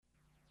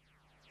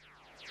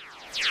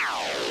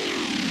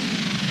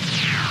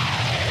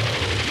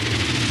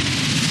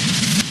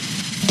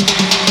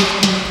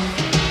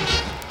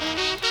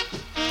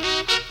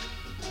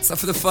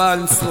for the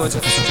fallen soldier.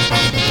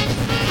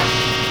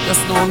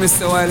 Just know me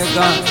say while they're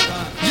gone.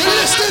 You're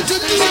listening to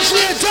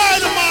DJ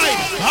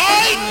Dynamite,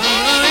 right?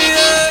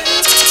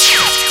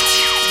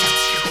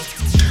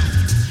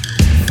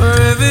 For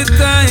every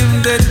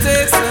time that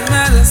takes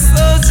another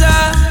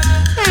soldier,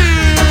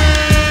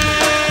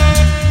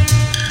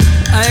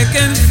 I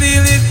can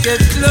feel it get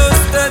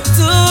closer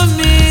to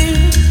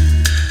me.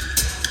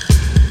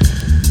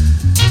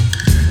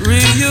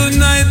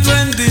 Reunite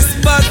when this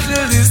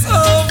battle is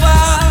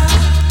over.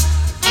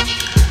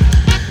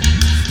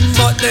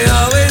 But they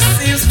always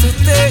seems to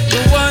take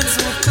the ones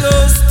who are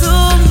close to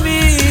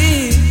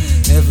me.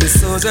 Every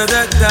soldier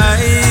that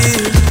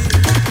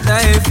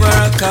die for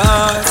a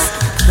cause,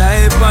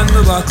 die on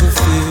the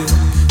battlefield.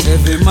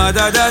 Every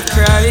mother that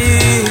cry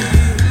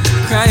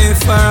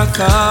for a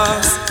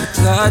cause.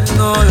 God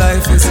know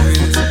life is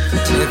real.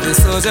 Every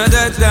soldier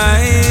that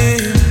die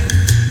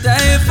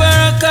for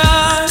a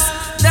cause,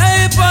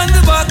 die on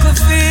the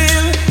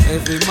battlefield.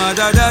 Every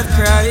mother that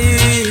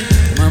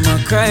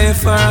mama cry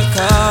for a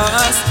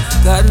cause.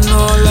 God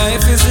know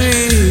life is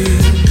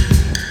real.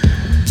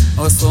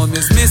 Oh, so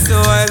miss you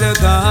while you're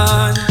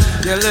gone.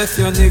 You left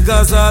your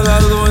niggas all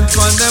alone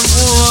on them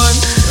own.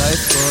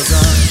 Life goes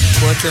on,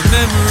 but the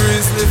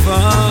memories live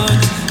on.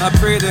 I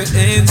pray the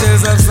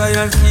angels of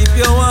Zion keep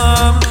you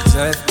warm.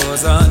 Life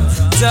goes on.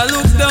 Jah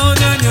look down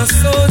on your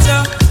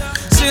soldier.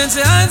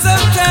 Change your hands of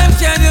time,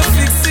 can you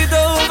fix it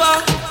over?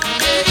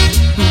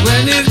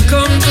 When it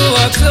come to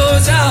a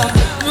closure,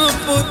 we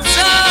put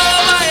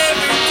over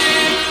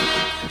everything.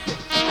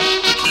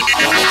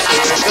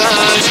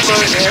 God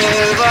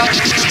forever.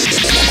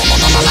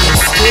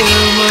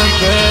 Still my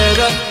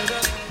brother.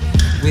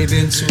 We've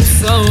been through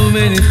so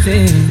many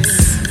things,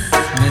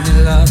 many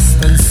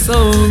lost and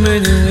so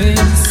many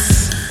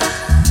wins.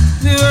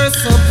 We were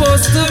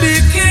supposed to be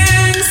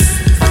kings,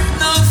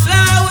 now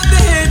fly with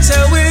the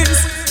angel wings.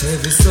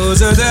 Every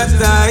soldier that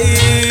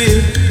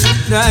die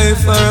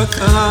for a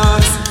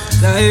cause,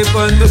 die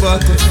on the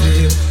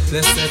battlefield.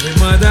 Bless every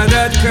mother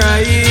that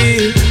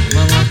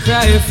mama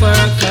cry for a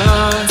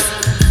cause.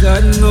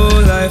 God know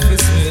life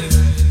is real.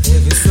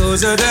 Every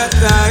soldier that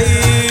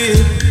die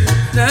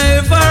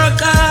for a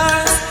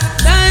cause,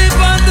 die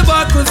on the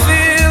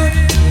battlefield.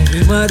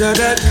 Every mother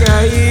that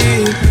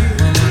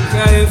mama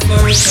cry for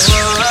a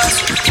cause.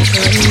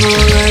 God know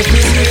life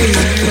is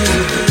real.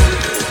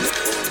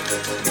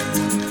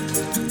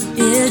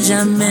 El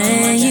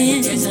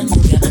Jamaican, El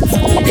Jamaican,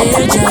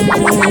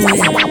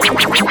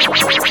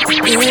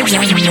 El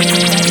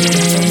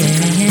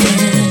Jamaican.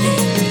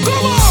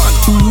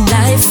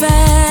 Life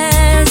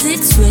has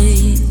its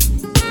way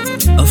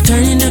of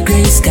turning the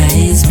gray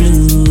skies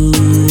blue.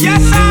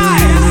 Yes,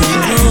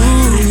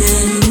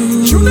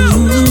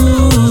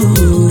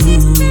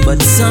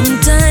 But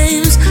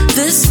sometimes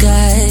the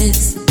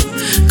skies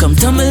come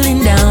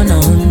tumbling down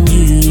on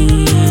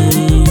you.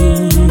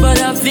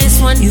 But of this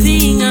one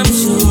thing I'm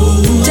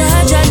sure,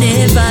 Jah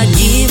never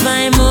give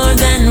I more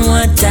than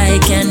what I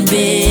can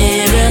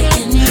bear.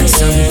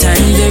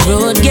 Sometimes the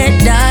road get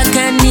dark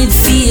and it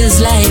feels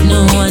like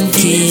no one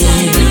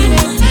cares.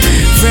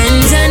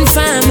 Friends and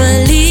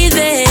family,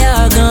 they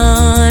are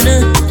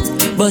gone,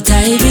 but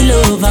I will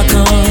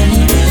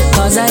overcome,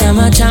 cause I am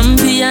a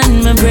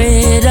champion, my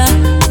brother.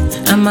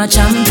 I'm a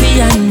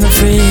champion, my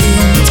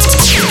friend.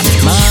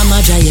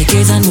 Mama, dry your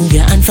tears and move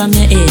your hand from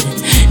your head.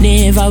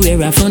 Never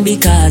wear a phone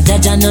because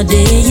Jah not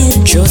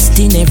there. Trust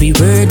in every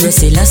word where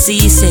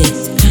Selassie say.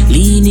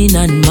 Leaning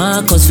on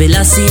Marcus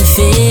Velasquez.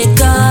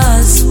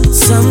 Cause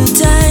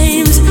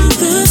sometimes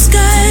the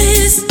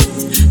skies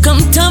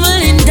come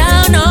tumbling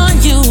down on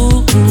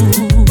you.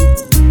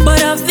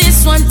 But of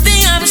this one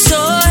thing I'm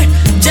sure,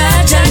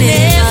 Jah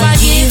never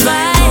give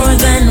I more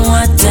than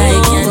what I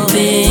can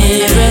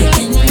bear.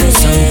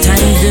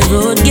 Sometimes the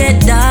road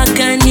get dark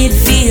and it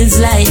feels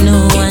like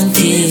no one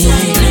cares.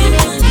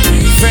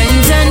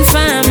 Friends and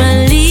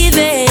family,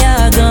 they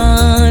are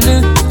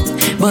gone,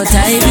 but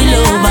I will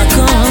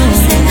overcome,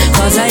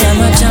 cause I am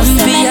a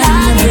champion,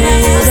 my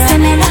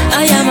brother.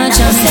 I am a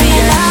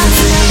champion.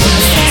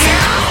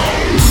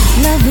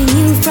 Loving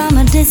you from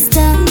a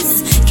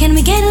distance, can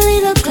we get a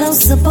little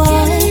closer,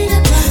 boy?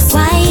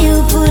 Why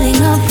you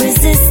putting up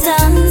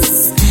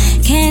resistance?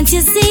 Can't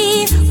you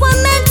see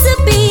we're meant to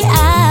be?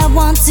 I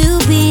want to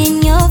be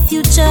in your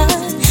future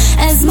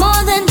as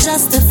more than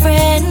just a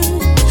friend.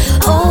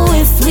 Oh,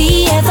 if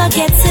we ever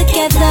get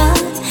together,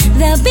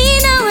 there'll be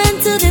no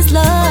end to this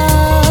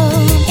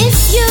love.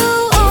 If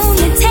you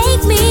only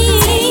take me,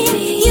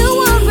 you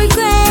won't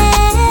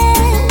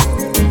regret.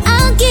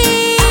 I'll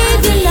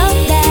give you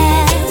love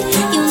that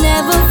you'll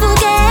never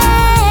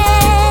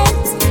forget.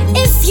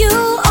 If you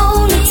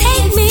only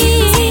take me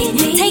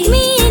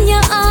in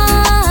your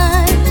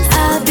arms,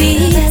 I'll be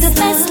the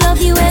best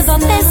love you ever,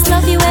 best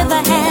love you ever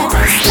had.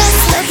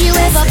 Best love you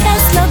ever,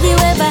 best love you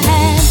ever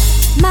had.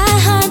 My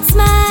heart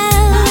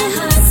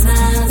smiles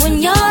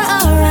when you're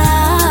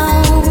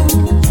around.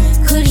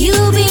 Could you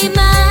be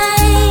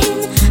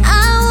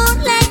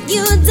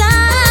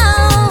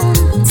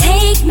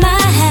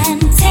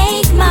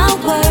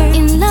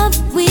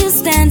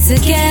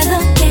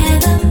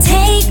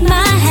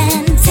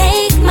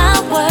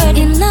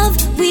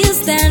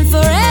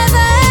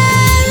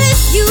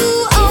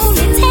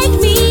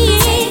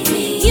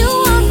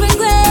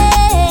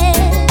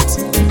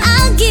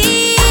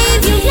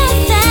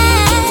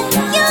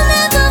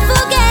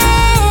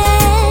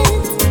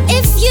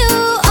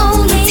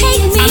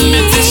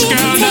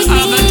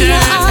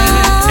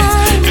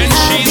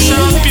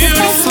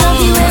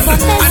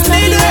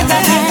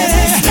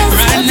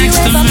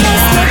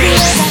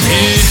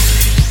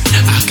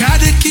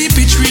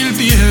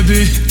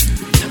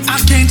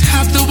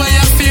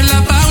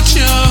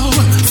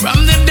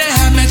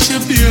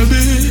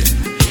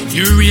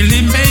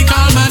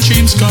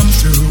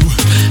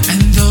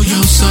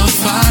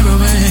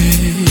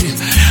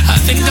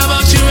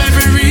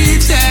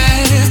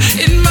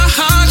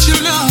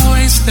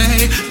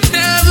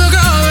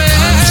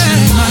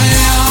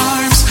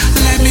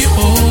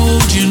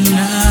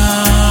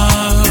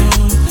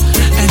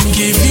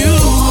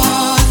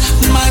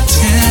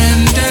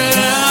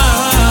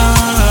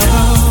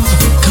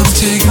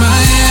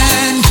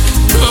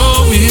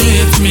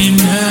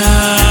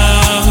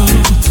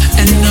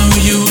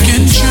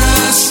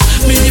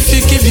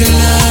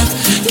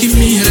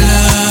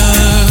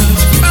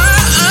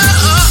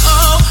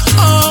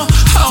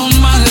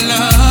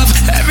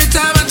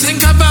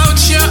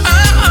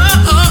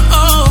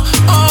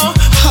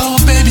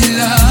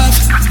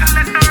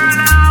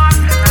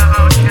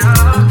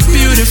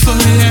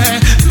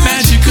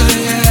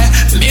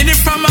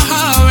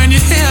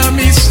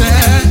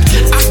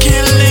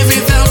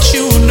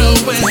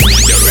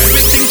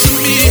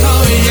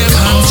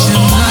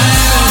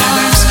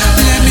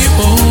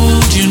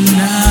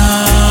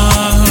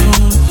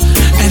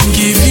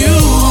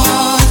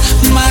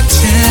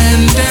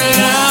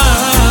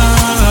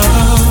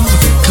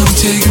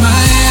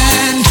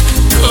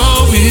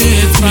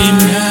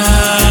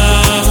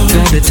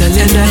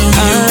And I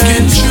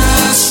can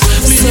trust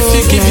me so if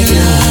you give me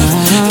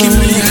love, give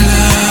me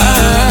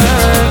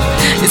love.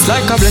 It's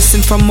like a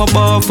blessing from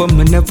above, but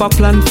me never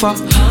planned for.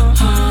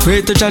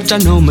 Pray to judge, I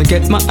know me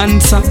get my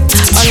answer.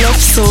 A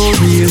love so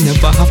real,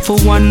 never have to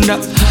wonder.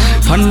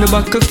 On the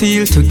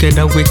battlefield,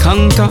 together we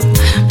conquer.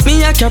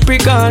 Me a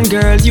Capricorn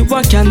girl, you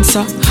a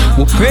Cancer.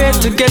 We pray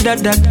together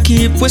that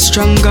keep we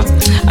stronger.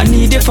 I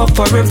need you for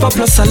forever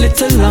plus a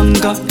little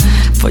longer.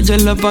 For your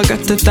love I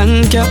got to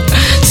thank you.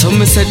 So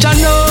me say,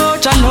 Jano,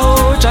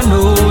 Jano,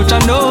 Jano,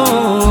 Jano.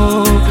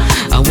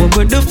 I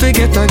would do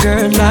forget a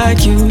girl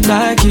like you,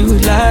 like you,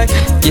 like.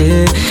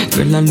 Yeah,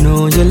 girl I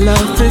know your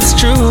love is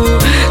true.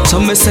 So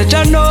me say,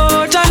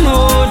 Jano,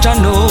 Jano,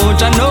 Jano,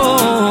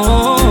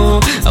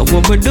 Jano. I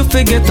would do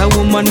forget a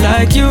woman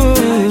like you.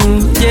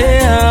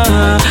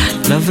 Yeah,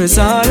 love is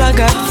all I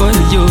got for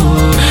you.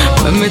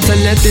 Let me tell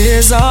you,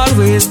 there's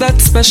always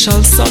that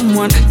special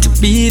someone to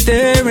be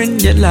there in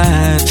your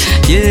life.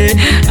 Yeah,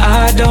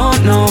 I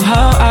don't know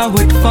how I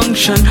would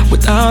function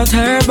without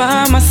her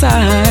by my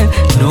side.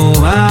 No,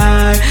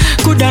 I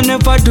could I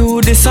never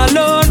do this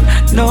alone.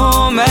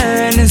 No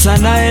man is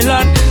an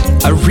island.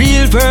 A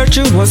real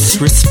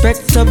virtuous,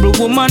 respectable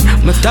woman.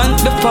 Me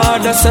thank the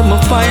Father, say me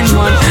find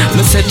one.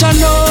 Me say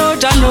Jano,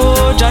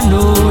 Jano,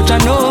 Jano,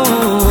 Jano.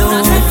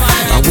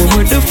 I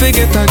would do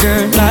forget a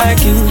girl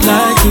like you,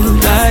 like you,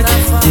 like.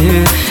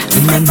 Yeah,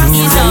 and I know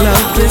your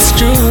love is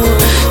true.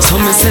 So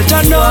me say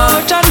Jano,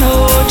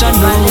 Jano,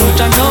 Jano,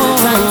 Jano.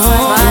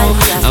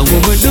 I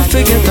would do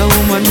forget a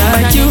woman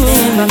like you.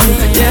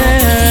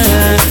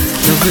 Yeah,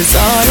 love is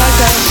all I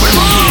got for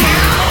you.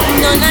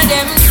 None of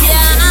them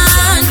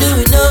can do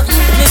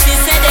nothing. Me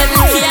say them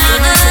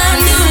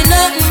can't do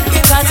nothing.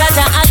 Cause I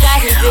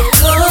got it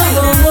before.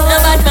 No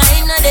bad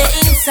mind on the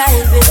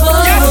inside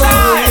before.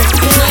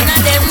 None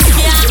of them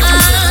can't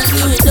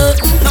do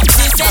nothing.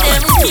 Me say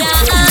them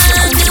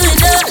can't do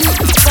nothing.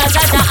 Cause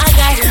I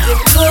got it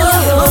before.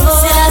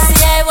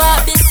 See I walk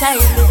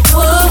beside me.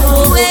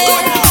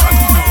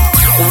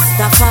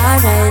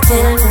 Rastafari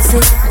tell me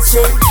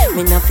say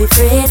me not be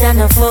afraid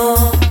and a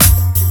fall.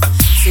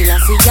 Still I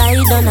see I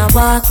done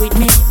walk with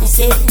me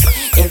say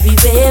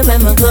everywhere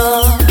when me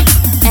go.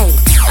 Hey,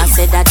 I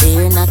said that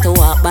dare not to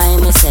walk by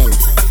myself.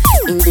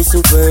 In this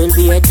world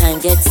where time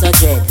gets so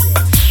dread.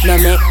 No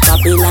make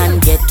Babylon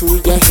get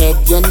to your head.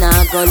 You're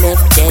not go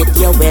left dead,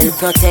 you're well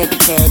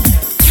protected.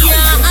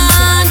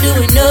 Can't do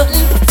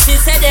nothing. She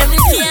said them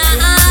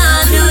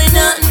can't do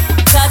nothing.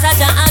 Cause I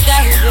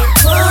got it.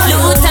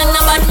 Loot and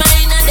no bad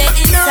mind on the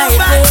inside.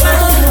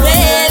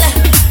 Well,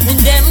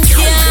 them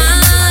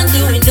can't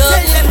do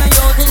nothing.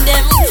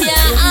 Them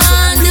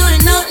can't do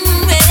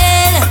nothing.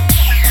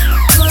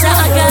 Well,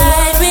 I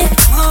got it.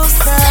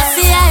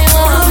 See I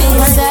won't be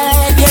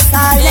sad.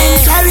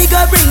 Silence, carry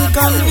go bring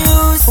come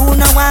news. Who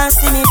no want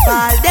see me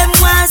fall, them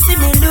want see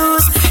me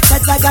lose.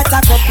 Cause I got a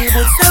couple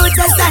good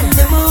soldiers on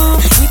the move.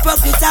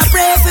 Hypocrites are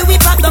pray for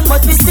we back them, but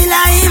we still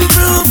are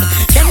improve.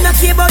 Them no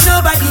care about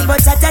nobody,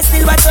 but I just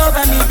still watch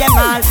over me. Them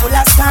all full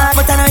of scam,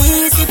 but I know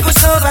easy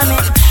push over me.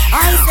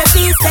 I say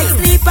peace, take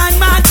sleep and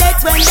market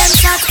when them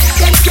shot.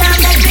 Them can't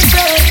make me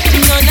break.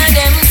 None of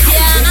them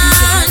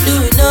can't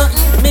do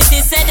nothing. Me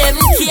say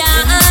them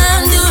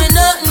can't do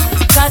nothing.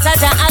 Cause I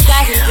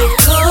got it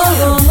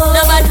before.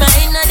 No bad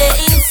mind on the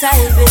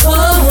inside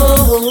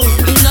before.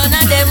 None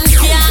of them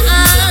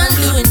can't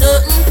do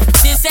nothing.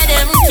 She said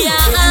them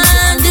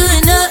can't do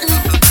nothing.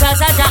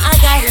 Cause I got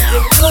it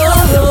before.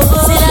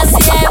 Still I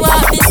see I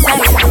walk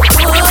beside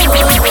before.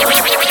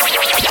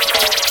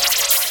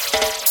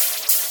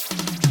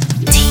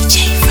 DJ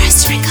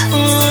Fresh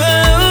Records.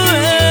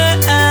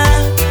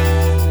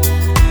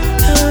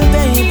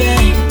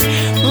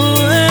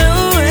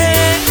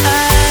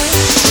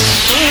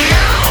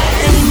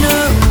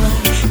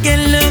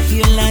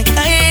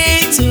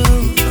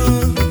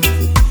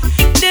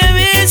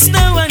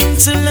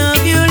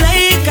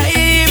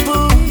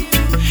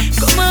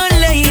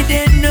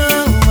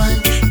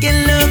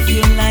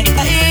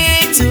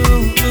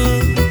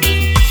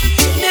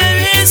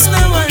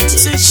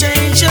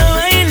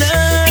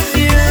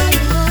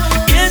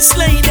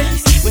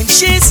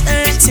 She's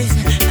hurting,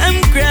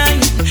 I'm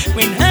crying.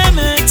 When I'm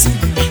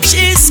hurting,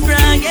 she's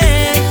crying.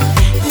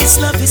 This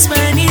love is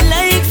burning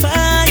like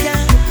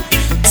fire.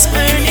 It's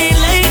burning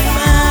like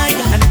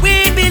fire. And we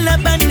build a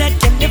band that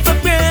can never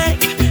break.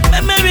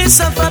 Memories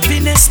of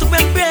happiness to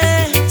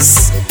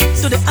embrace.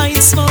 To the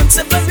heights Mount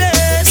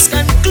Everest.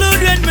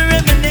 Conclude when we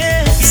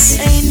reminisce.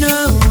 Ain't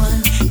no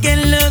one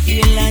can love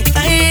you like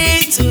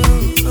I do.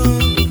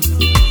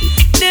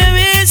 There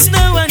is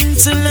no one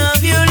to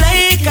love you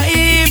like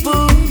I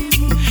do.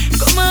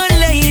 Come on,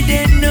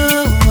 lady, no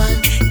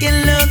one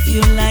can love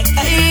you like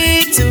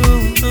I do.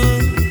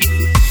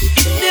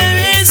 There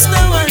is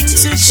no one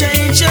to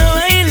change how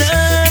I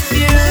love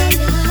you.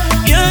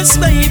 Yes,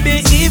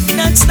 baby, if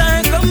that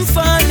star come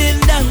falling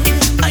down,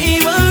 I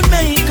won't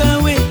make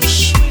a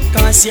wish.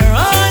 Cause you're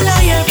all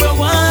I ever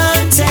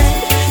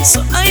wanted.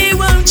 So I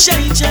won't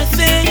change a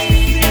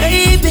thing.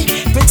 Baby,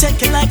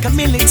 protect you like a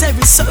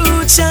military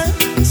soldier.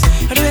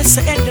 The rest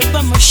I end up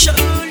on my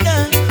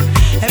shoulder.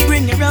 And bring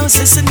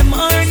roses in the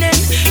morning,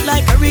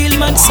 like a real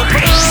man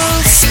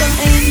supposed to.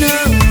 Ain't no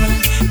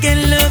one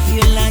can love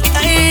you like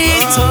I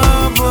do.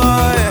 Oh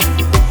boy,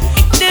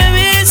 there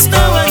is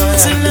no one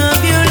to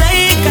love you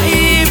like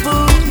I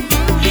do.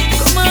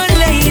 Come on,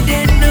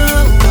 lady, no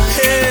one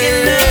can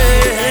love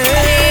you like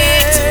I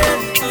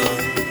do.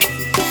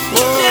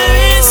 There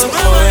is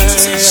no one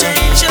to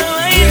change your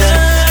mind.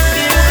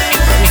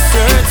 I'm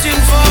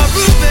searching for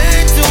a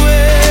better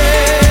way.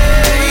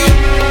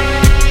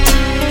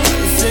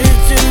 I'm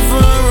searching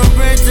for a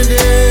better day.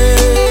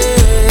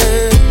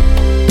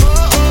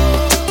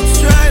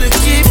 Try to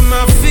keep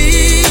my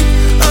feet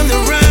on the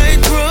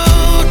right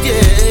road,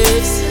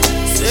 yes.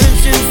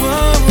 Searching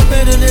for a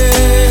better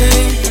day.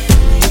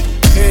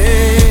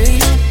 Hey,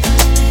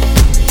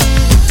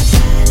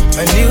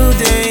 a new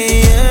day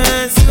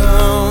has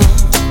come,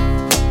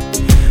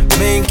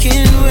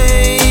 making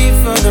way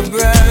for the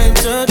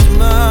brighter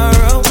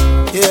tomorrow.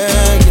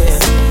 Yeah, yeah.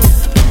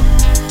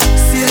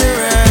 See the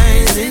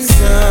rising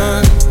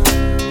sun,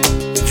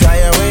 dry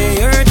away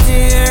your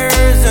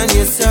tears and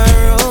your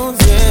sorrows.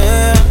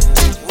 Yeah.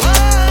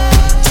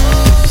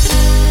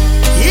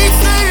 It's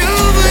not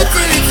over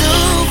till it's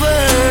over.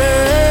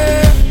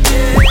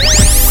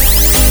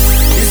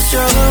 The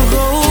struggle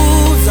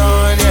goes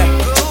on. Yeah.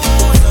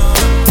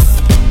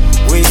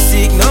 We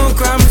seek no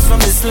crumbs from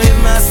the slave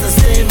master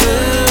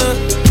stable.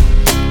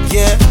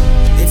 Yeah,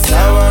 it's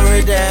our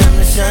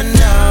redemption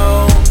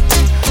now.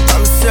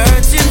 I'm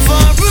searching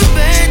for a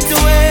better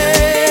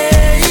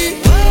way.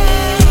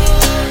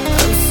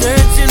 I'm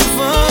searching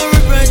for a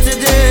better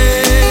day.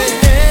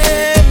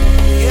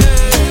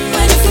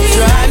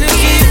 Trying to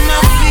keep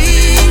my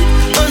feet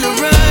on the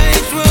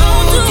right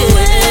road.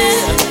 Yeah,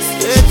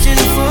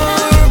 searching for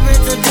a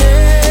better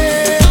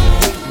day.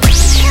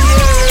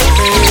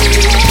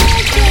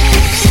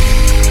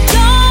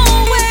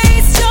 Don't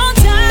waste your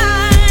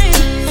time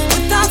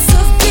with thoughts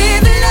of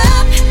giving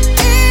up.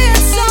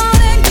 It's all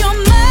in your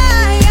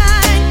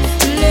mind.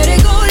 Let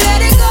it go,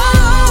 let it go.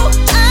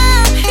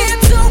 I'm here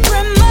to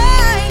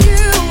remind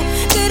you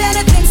that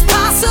anything's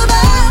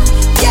possible.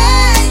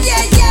 Yeah,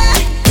 yeah, yeah,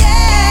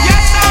 yeah.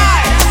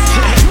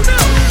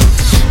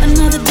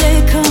 Another day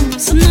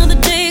comes, another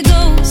day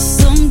goes.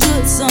 Some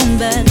good, some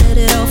bad, let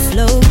it all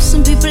flow.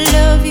 Some people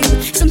love you,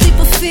 some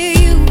people fear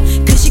you,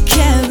 'cause you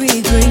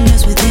carry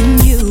greatness within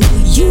you.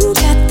 You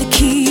got the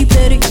key,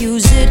 better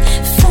use it.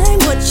 Find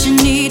what you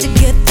need to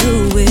get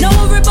through it. No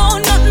worry about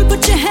nothing,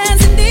 put your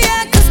hands in the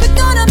air, 'cause we're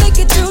gonna make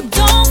it through.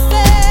 Don't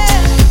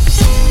fail.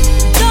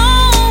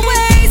 Don't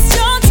waste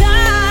your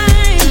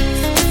time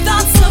with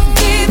thoughts of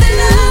giving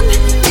up.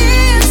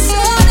 It's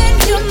all in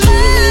your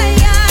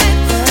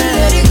mind.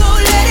 Let it go,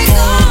 let it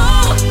go.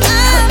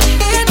 I'm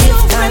here to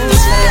remind you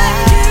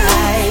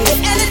that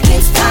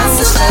anything's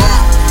possible.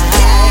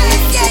 Yeah,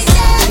 yeah,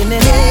 yeah.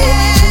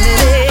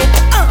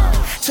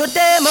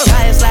 Today my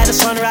rise like the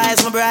sunrise,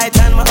 my bright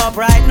and my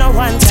upright. No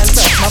one can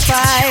touch my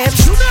vibe.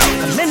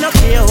 I'm in no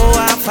care who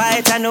I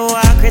fight, I know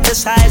I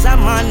criticize.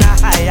 I'm on the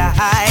higher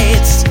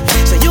heights.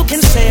 So you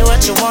can say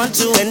what you want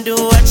to and do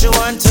what you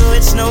want to.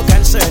 It's no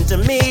concern to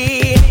me.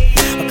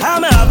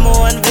 Because I have my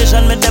own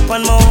vision, me dip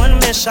on my own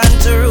mission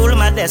to rule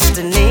my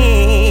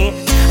destiny.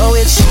 Oh,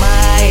 it's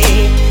my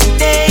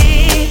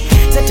day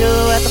to do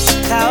what the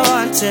fuck I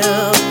want to.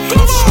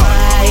 It's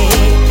my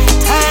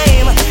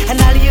time, and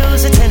I'll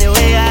use it any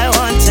way I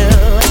want to.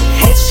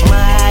 It's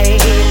my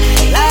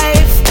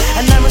life,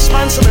 and I'm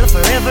responsible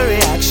for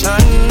every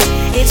action.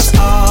 It's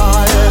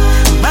all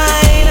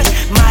mine,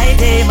 my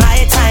day, my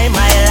time,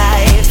 my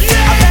life.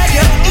 I beg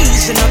you,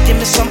 easy now, give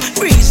me some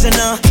reason,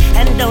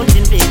 and don't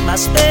invade my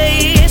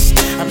space.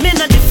 I'm in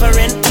a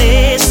different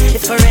place,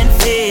 different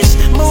phase,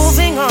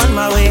 moving on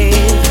my way.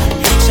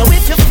 So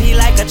if you feel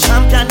like a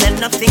champion, then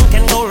nothing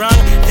can go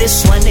wrong.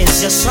 This one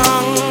is your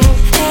song.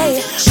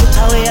 Hey, put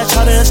away your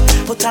troubles,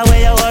 put away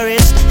your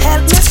worries.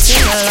 Help me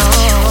sing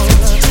along.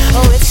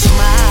 Oh, it's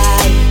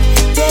my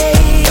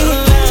day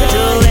to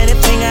do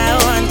anything I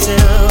want to.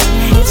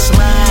 It's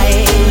my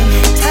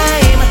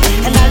time,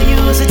 and I'll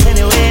use it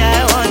any way I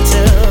want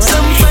to.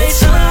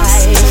 It's my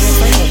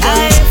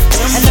life,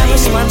 and I'm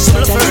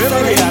responsible for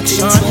every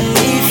action.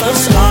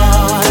 It's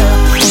all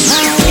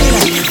mine,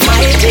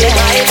 my day,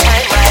 my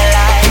time, my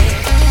life.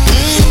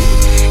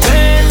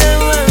 Girl, I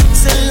want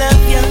to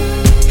love you.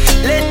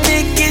 Let me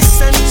kiss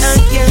and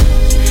hug you.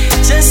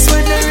 Just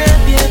wanna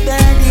rub your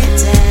body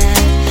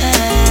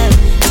down.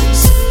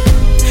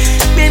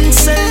 Been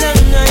so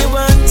long I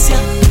want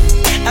you.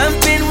 I've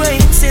been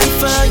waiting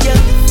for you.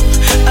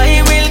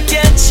 I will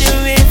catch you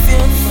if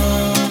you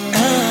fall.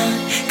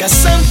 'Cause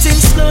something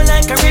slow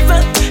like a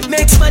river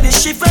makes body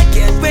shiver.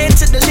 Can't wait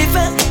to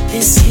deliver.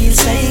 This feels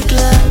like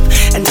love,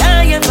 and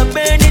I have a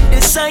burning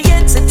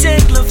desire to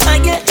take love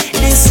higher.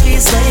 This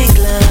feels like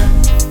love.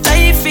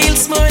 Life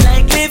feels more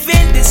like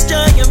living. This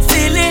joy I'm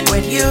feeling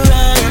when you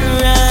are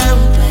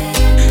around.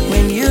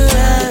 When you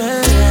are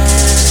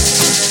around.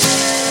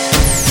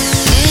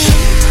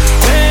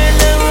 Girl,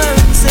 I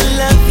want to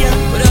love you.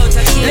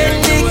 Let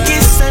me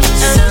kiss and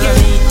hug you.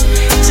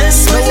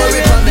 Just wanna rub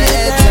your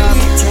body down.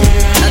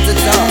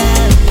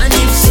 And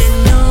if she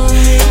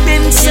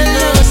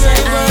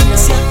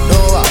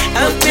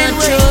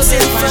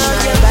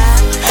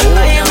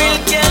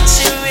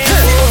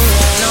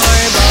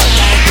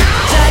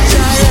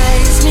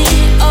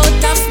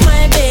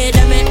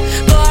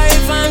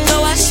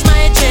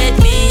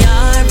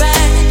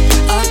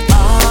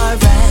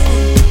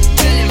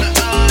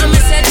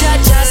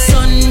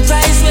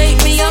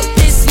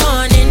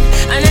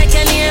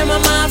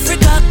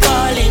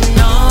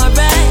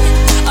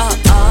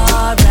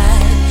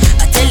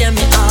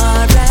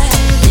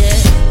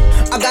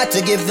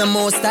to give the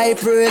most high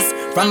praise.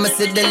 From me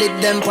see the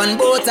lid them on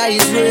both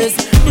eyes raised.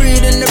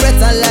 Breathing the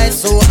breath of life,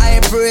 so I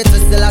pray to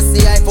still I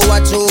see I for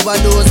watch over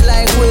those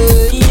like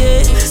we.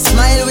 Yeah.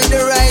 Smile with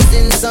the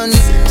rising sun.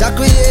 Jah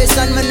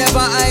creation me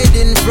never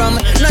hiding from.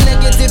 No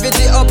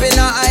negativity up in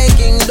a high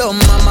kingdom.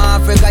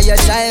 Mama Africa, your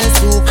child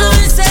to come.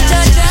 I'm such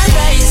a Jah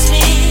rise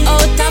me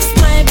out of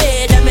my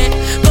bed. I mean,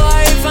 go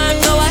river and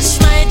go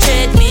wash my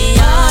dread. Me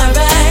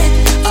alright,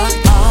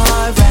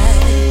 alright.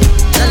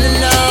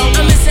 No.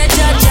 I'm such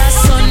a Jah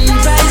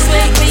sunrise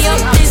wake me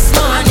up this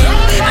morning,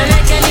 and I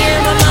can hear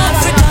Mama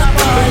Africa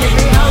calling.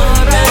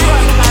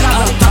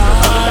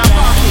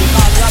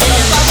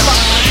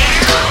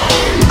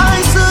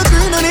 Eyes so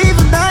green and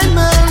even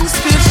diamonds,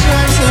 fish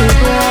shine so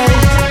bright.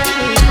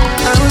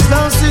 I was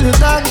lost in the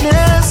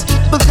darkness,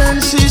 but then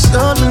she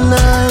shone the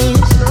light.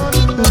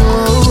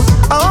 Oh,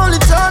 I only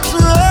talked to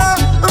her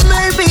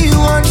maybe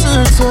once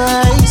or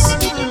twice.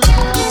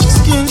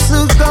 Skin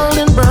so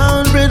golden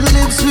brown, red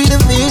lips with a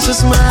vicious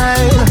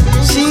smile.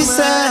 She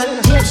said,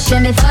 "Show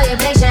me before you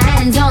place your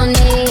hands on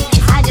me.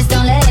 I just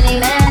don't let any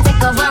man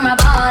take over my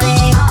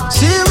body."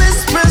 She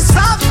whispers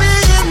softly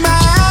in my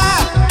ear.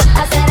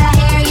 I said I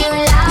hear you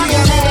loud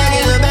and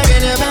clear.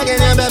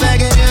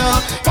 Begging you.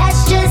 That's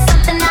just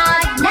something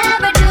I'd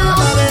never do.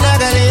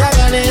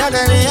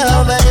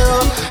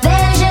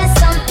 There's just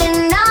something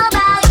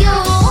about you.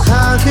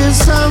 How could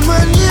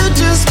someone you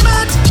just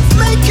met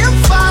make you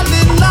fall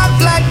in love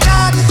like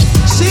that?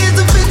 She's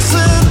a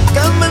vixen,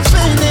 come and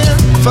fainting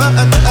for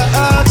a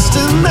touch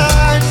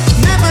tonight.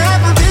 Never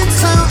ever been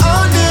so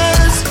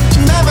honest,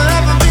 never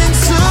ever been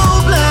so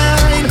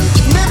blind,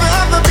 never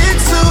ever been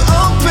so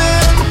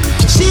open.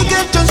 She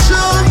get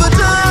control, but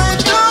I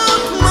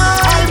don't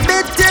mind.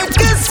 Better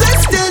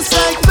consistence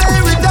like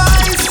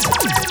paradise.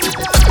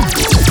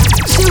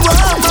 She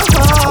won my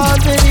heart,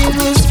 but it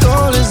was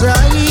cold as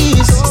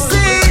ice.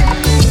 See,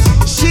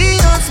 she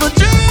owns my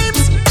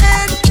dreams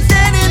and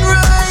that ain't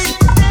right.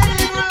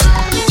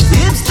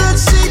 Hips that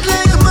shake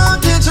like a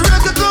mountain, she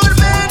rock a good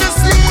man to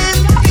sleep.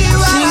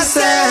 She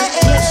said,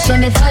 Show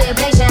me before you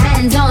place your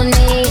hands on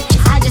me.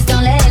 I just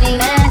don't let any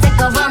man take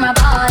over my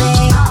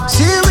body.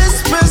 she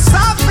whispers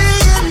softly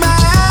in my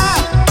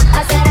ear.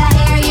 I said I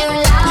hear you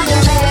loud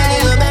and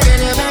clear.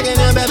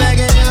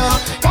 Begging you.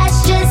 That's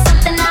just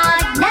something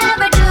I'd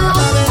never do.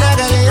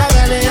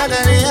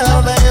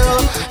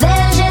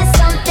 There's just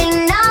something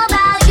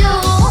about you.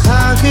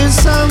 How could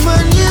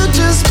someone you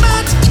just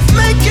met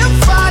make you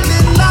fall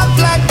in love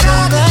like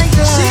that?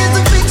 She's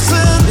a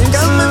vixen,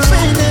 come and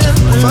fainting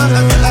for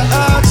a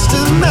touch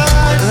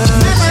tonight.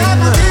 Never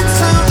ever been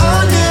so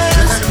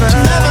honest,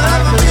 never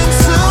ever been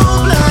so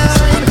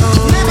blind,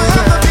 never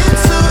ever been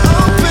so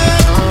open.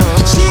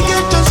 She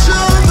get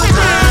control, but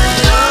I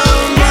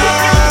don't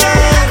mind.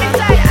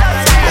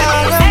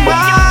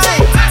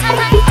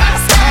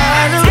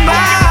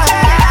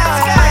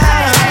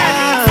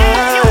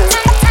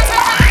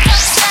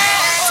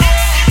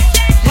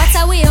 What's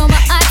a way on my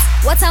heart?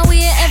 What's a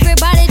way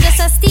everybody just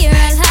a steer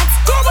and hot?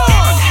 Come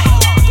on.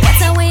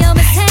 What's a way on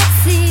my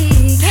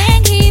sexy?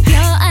 Can't keep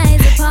your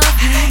eyes apart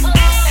me.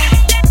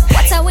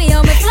 What's a way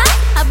on my fly?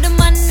 Have the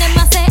man them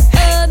a say,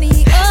 oh me,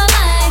 oh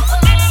my.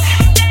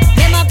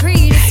 Them a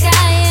pre the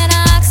sky and I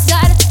ask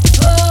God,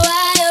 oh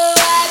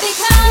I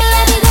become. Me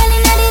a the girl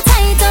inna the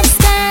tight up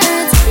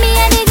skirt. Me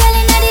a the girl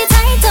inna the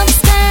tight up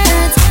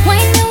skirt.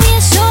 Wine the way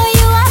show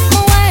you off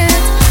my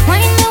worth.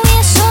 Wine the way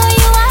show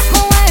you off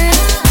my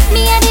worth.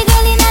 Me a the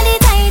girl inna the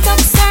tight up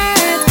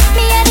skirt.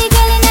 Me a the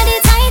girl inna the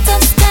tight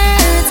up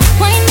skirt.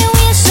 Wine the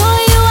way show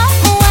you off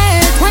my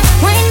worth.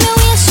 Wine the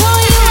way show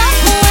you off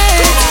my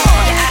worth.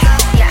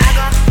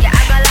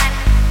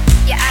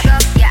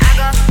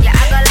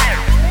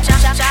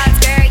 Short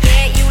skirt,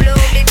 yeah, you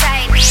love the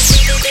tightness.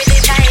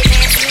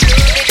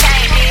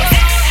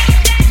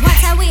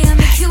 What a way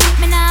me cute,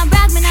 me nah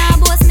brag, me nah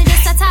boast, me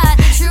just a talk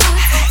the truth.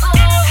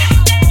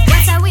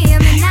 What a way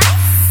me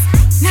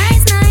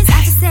nice, I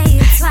have to say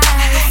it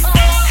twice.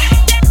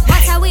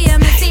 What a way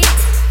me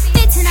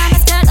fitting on my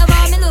skirt, love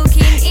how me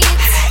looking it.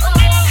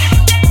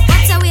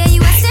 What a way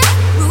you a say,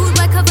 rude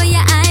boy cover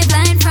your eye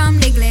blind from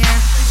the glare.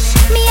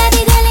 Me a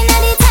the girl inna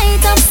the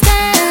tight up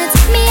skirt.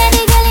 Me a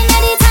the girl inna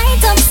the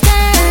tight up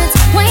skirt.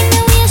 Wine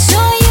the way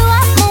show you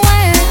off my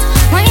worth.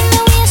 Wine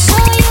the way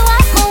show you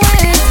off my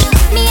worth.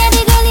 Me a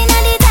the girl inna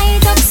the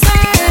tight up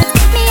skirt.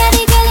 Me a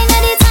the girl inna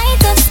the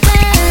tight up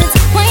skirt.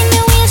 Wine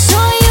the way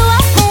show you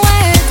off my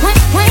worth.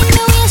 Wine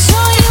the way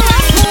show you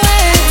off my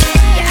worth.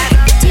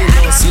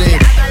 No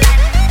sleep,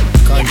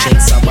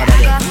 conscience about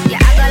it.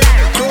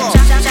 Cool.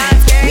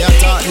 We are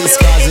taught this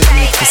cause it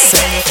makes you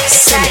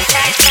sick.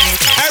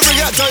 Every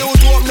girl tell you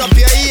to open up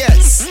your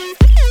ears.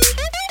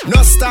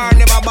 No star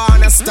never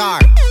born a star.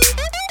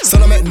 So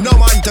don't make no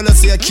man tell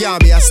us you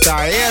can't be a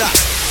star. Hear that?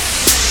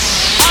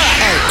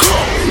 Hey,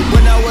 cool.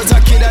 When I was a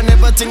kid I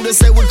never never think they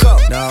say we come.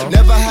 No.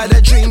 Never had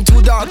a dream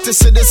too dark to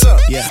see the sun.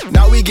 Yeah.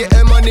 Now we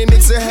getting money,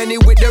 mix the Henny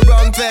with the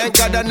rum. Thank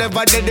God I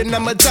never did it,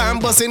 my time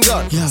busting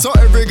gun. Yeah. So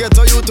every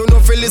ghetto you to know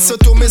feel listen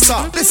to me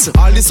song. Listen,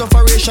 all this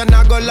operation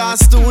not gonna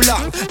last too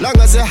long. Long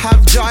as you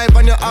have drive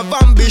and you have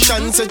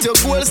ambition, set your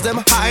goals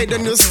them high,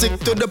 then you stick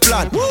to the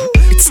plan. Woo.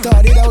 It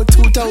started out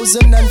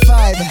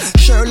 2005.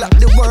 Sherlock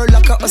the world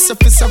like a hustle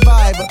to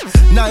survive.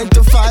 9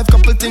 to 5,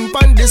 couple things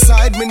on the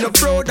side. Me no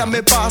proud of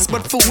me pass,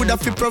 but food I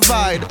fi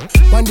provide.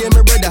 One day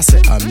my brother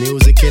say, I'm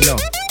music, you know.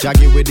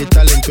 Jaggy with the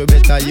talent, we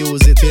better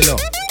use it, you know.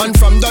 And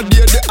from that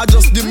day they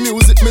adjust the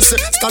music. Me say,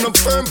 stand up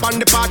firm on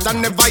the part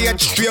and never yet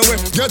stray away.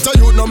 Get a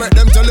youth, no make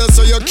them tell you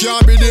so you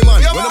can't be the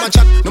man. Yeah, when I'm a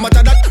chat, no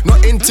matter that, no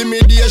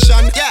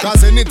intimidation. Yeah.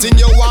 Cause anything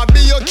you want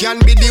be, you can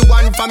be the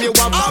one. From you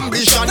have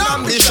ambition,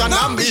 ambition,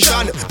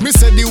 ambition. Me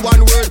say the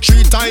one word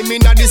 3 times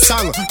in the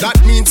song. That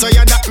means so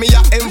you that me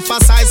a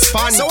emphasize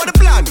fun. So what the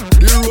plan?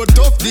 The road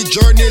tough, the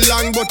journey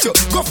long, but you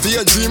go for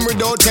your dream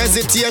without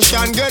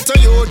hesitation. Get a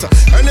youth,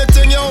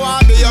 anything you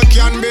want be, you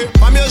can be.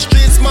 From your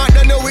street smart,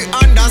 then you will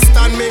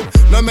understand me.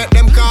 No make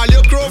them call you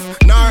gruff,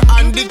 nor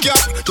handicap.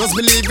 Just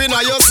believe in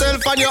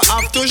yourself and you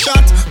have to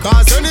shot.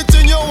 Cause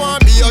anything you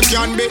want be, you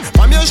can be.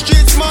 From your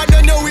street smart,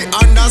 then you will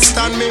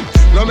understand me.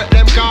 No make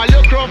them call you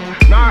gruff,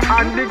 nor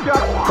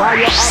handicap. Cause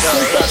you have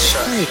to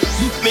shot.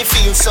 Me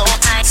feel so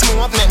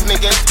smooth, make me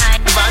get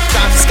bad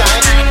top sky.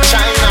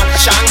 Shine up,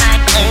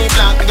 shine. Hey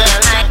black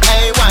girl,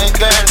 hey white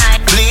girl,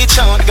 bleach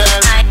out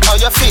girl. How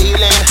you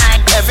feeling?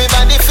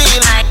 Everybody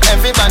feel,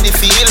 everybody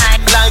feel.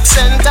 Like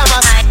St.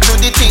 Thomas to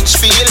the teach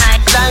feel.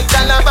 Like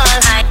Calabar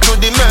to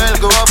the Merle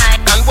Grove.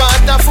 And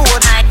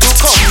Waterford to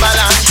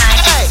Cumberland.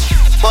 Hey,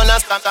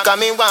 bonus cause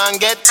me want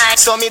get.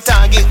 So me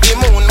target the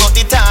moon not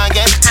the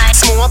target.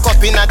 Smoke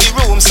up in the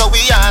room so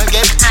we all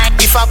get.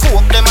 If I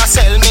cook them I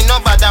sell me no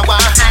bother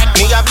one.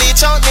 Me a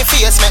bleach out me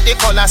face make the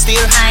color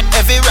still.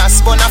 Every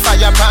rasp on a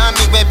fire pan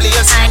me we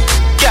blaze.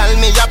 Girl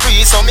me a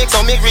priest so me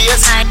come me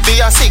grace.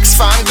 Be a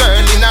 6-fan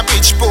girl in a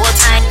Bridgeport.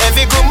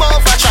 Every groom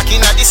over track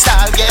in a the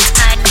stall get.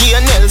 Gia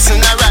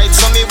Nelson a ride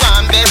so me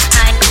want bet.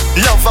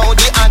 Love how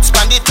the hats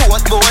pan the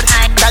tote board.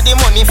 Got the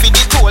money for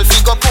the toll fi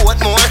go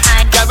Portmore.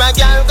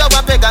 Girl go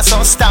a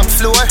Pegasus stamp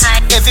floor.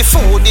 Every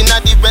food in a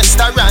the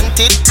restaurant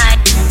it.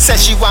 Say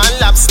she want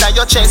lobster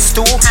your chest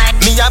too.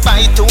 Me a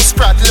buy 2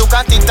 Sprat look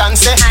at it and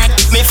say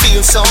me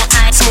feel so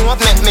smooth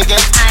make me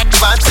get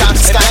bad top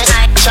sky.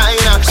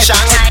 China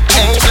shang.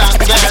 Hey black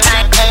girl,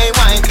 hey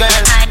white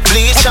girl,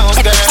 bleach out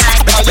girl.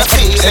 How you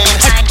feeling?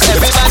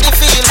 Everybody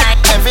feel,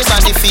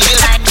 everybody feel.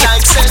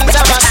 Like St.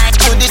 Thomas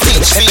to the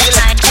teach feel.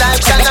 Like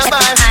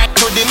Calabar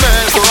to the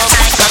Merle Grove.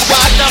 And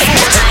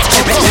Waterford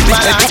to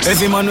Cumberland.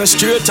 Every man was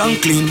straight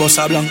and clean, boss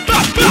a blanc.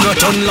 You not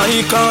turn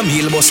like a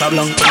meal, boss a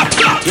blanc.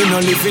 You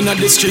not living at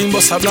the stream,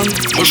 boss a blanc.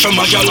 Push from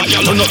a gal,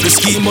 turn up the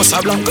scheme, boss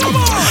a blanc.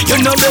 You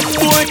know make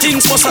more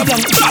things, boss a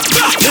blanc.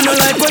 You know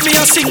like when me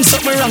a sing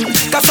something wrong.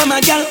 Cause from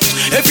a gal,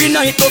 every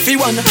night Puffy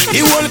one,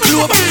 the whole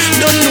club.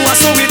 Don't know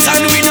so it's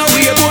and we know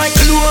we a boy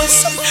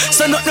close.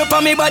 So nothing up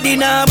on me body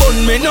now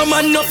bun me. No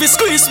man no fi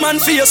squeeze man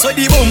face with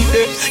the bump.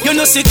 You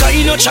know sick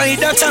I no try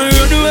that and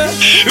run away.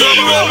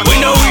 We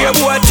know we a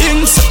boy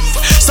things.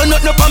 So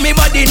nothing up on me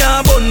body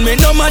now bun me.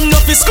 No man no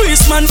fi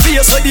squeeze man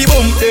face with the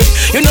bump.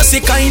 You know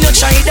sick I no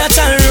try that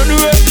and run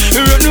away.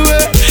 Run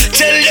away.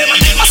 Tell them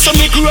I saw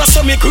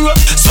me grow,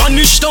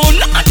 Spanish town,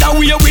 that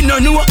way we no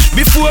know.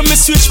 Before me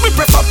switch, me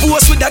prefer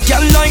pose with a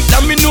girl like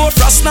that. Me know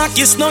frost knock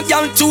is no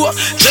girl too.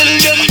 Tell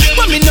them,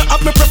 but me no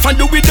have me prefer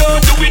do it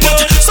down.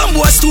 Some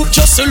boys stoop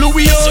just so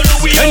Louis out.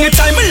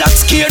 Anytime me lock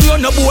scared,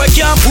 run a boy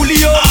can't pull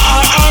you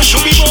out.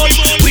 Should be boy,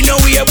 we know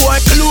we a boy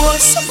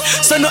close.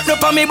 So nothing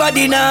up on me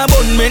body now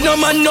bun me. No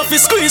man no fi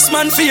squeeze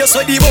man face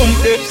with the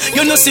bump.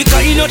 You know sick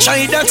I no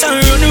try that and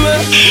run away.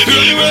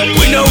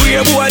 We know we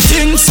a boy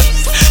things.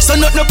 So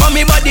nothing up on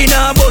me body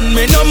now bun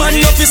me. No man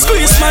no fi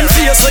squeeze man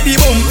face with the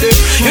bump.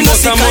 You know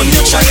sick I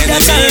no try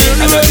that and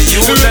run away.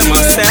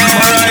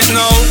 Right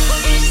now,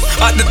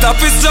 at the top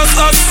it's just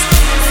us.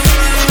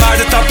 At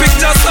the top it's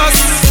just us.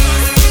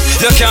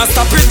 You can't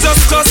stop it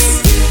just cause.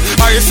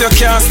 Or if you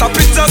can't stop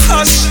it just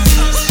hush.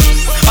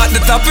 At the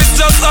top it's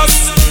just us.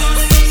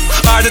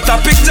 At the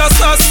top it's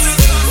just us.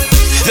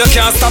 You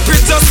can't stop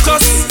it just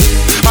cause.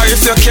 Or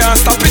if you can't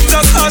stop it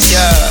just hush.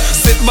 Yeah.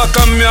 Sit back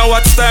on me and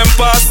watch time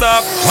pass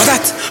off. What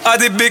that? At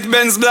the big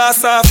Benz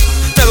blast off.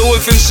 Tell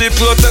Wolf and Sheep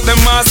low take the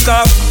mask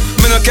off.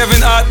 Me no Kevin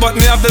Hart but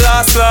me have the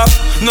last laugh.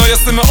 Now you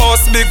see my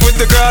house big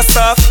with the grass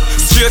off.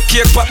 Straight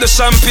cake pop the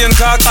champagne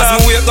cocks off.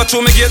 As me wait go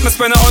through me gate me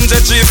spend 100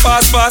 G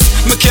fast.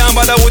 Me can't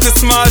bother with the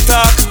small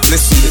talk.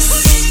 Listen this.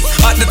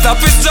 At the top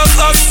it's just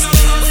us.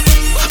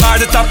 At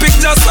the top it's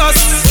just us.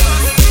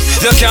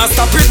 You can't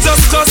stop it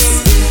just cause.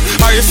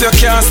 Or if you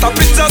can't stop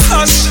it just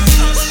hush.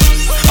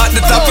 At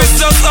the top it's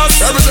just us.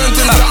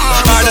 Representing the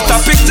arms. At the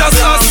top it's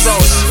just us.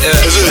 Yeah.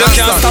 You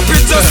can't stop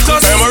it just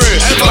cause.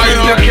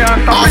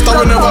 After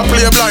we never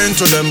play blind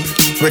to them,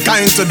 we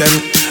kind to them.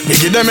 Me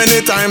give them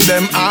anytime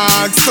them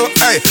ask so,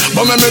 hey.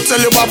 But me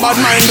tell you what bad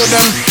mind to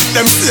them.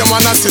 Them same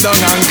one I sit down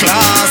and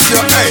class you,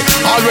 hey.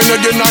 All when you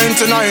give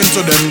 99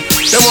 to them,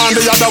 they want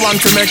the other one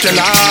to make you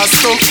last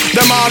so.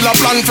 Them all a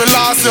plan for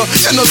last you.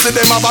 You know see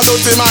them have a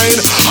dirty mind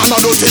and a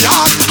dirty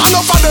heart. And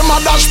up of them a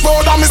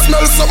dashboard and me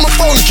smell something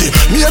funky.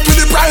 Me up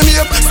with the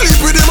primate, sleep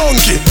with the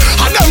monkey.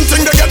 And them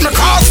think they get me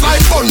cross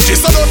like punchy.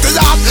 So dirty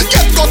heart,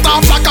 get cut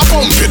off like a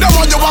pumpy. Them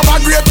want you have a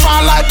great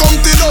fall like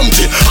Humpty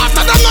Dumpty.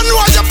 After them no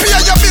know you pay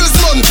your bills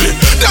monthly.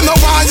 Them know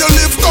why you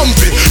live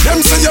comfy.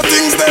 Them say your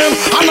things them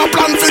and a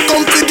plan for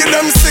comfy. Give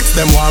them 6,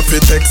 them want fi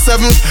take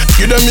 7.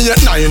 Give them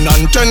 8, 9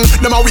 and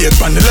 10. Them a wait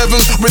for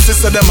 11. We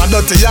say them a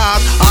dirty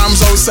heart.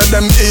 Arms out say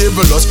them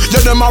evilous.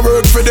 Yeah them a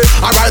work for the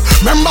alright.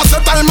 Remember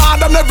the time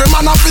hard and every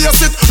man a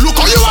face it. Look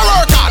how you a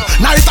work hard.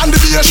 Night and the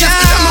day shift.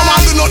 Them no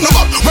want do nothing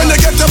but when they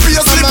get the pay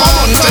slip a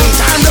month.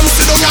 Time them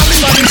sit down and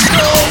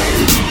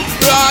leave.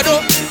 Rado,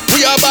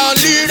 we a born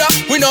leader,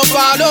 we no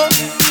follow.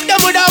 Them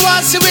woulda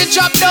want see we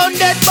chop down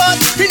dead, but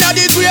inna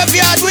the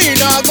graveyard we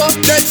no go.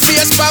 Dead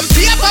face from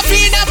paper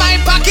inna my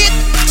pocket.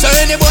 So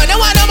anybody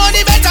want no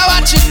money, better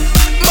watch it.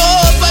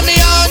 More for me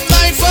on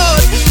my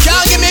phone.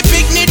 Can't give me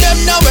picnic,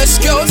 them no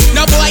excuse.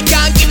 No boy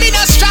can't give me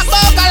no strap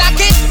over like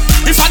it.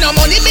 If I no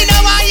money, me no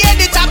want hear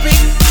the topic.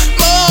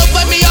 More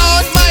for me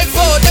on my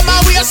phone. Them a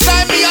waste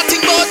time, me a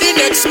think about the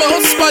next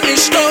month.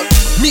 Spanish town.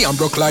 Me and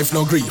broke life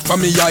no grief. For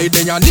me I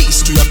then your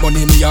knees straight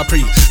money me a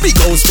pre. Big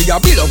house me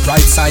a build up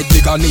right side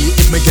bigger knee.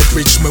 If me get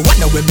rich me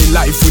wonder where me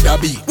life would a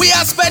be. We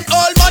a spend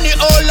all money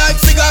all like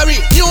figure.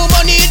 New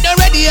money in the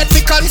ready yet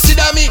we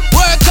consider me.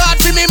 Work hard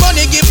for me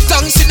money give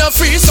thanks in a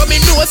free. So me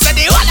know say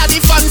the whole of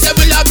the fans they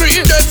will agree.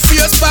 Dead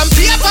face from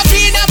paper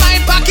in my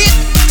pocket.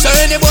 So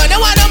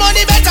anybody want no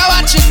money better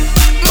watch it.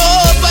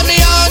 More for me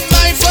on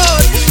my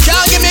phone.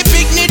 Can't give me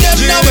picnic them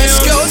no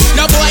excuse.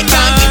 No boy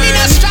can't give me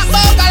no strap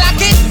over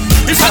like it.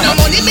 If I no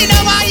money, me no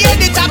want hear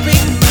the topic.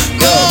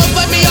 Go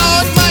for me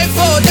on my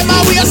phone. Them a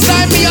waste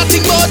time, me a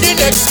think about the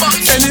next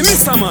month. Any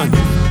mister man,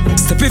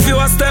 step if you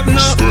a step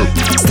now.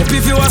 Step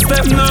if you a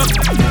step now.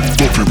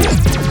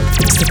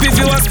 Step if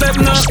you a step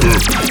now.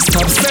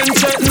 Stop send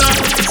check now.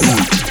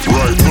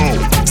 Right now.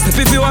 Step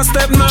if you a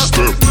step now.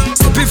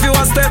 Step if you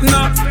a step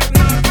now.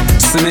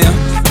 See me ya.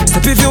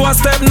 Step if you a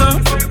step now.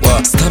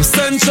 What? Stop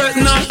send check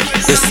now.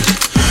 Listen.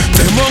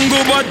 Them one go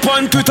bad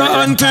pan Twitter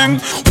and thing.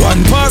 One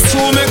pass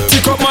through make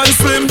tick up man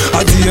slim.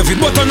 A David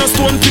but on a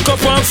stone pick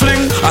up and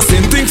fling. A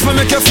same thing for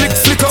make a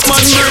flick up man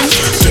ring.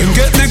 Them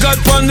get the god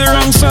pan the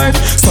wrong side.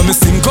 So me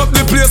sink up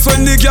the place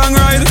when the gang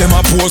ride. Them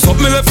a pose up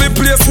me left the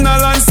place in a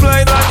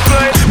landslide.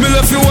 Me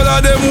left the whole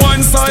of them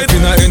one side. Step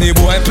in a any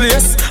boy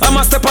place I'm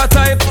a step a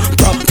type.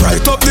 Prop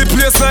right up the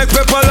place like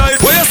pepper light.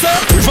 What you say?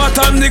 River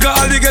time nigga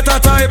alligator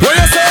type. What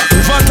you say?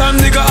 River time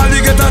nigga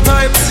alligator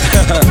type.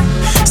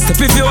 Step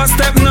if you a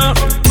step now.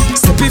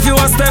 Step if you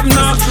a step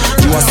now.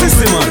 You a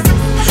sissy man.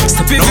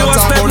 Step if you a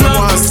step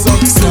now.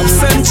 Stop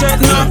send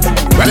check now.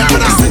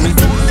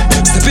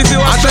 Step if you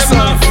a step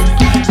now.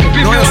 Step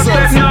if you a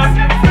step now.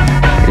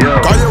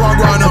 Cause you a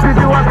guana.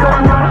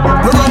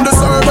 We run the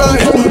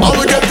survey. How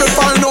we get to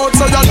find out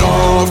so you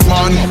know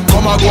man.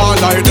 Come a go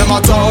on like them a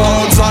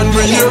thugs. And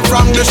we hear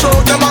from the show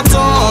them a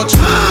touch.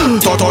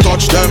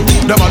 Touch them.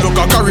 Them a look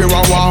a career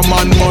a one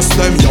man must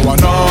them. You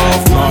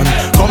enough man.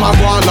 Come a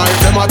go on like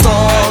them a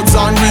thugs.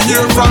 And we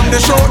hear from the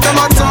show them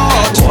a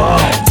touch.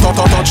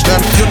 Touch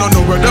them. You don't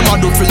know where them a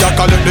do for ya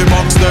collect the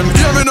marks them.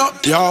 Hear me now.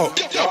 Yo,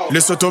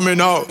 listen to me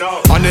now.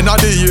 And in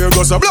the year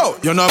goes a blow.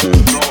 You know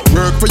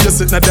work for you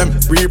sitting at them.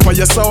 Reap for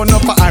your sound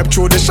up a hype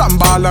through the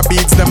shambala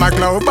beats them a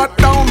glow. But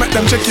don't make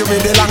them check you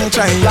with the long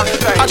chain.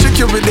 I check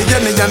you with the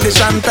Yenny and the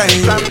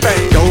champagne.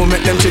 Don't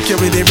make them check you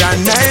with the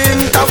brand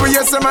name. Cover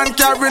you some man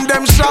carrying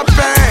them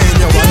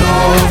champagne. You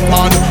enough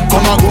man.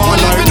 Come and go on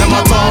like them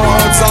a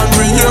thoughts. And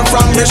we hear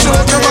from the show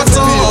them a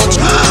touch.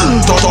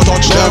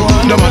 Touch them.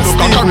 Them a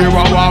look a career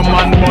a one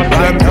man. But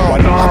them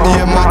I be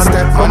a mad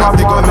step man of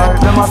the go make.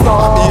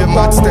 I be a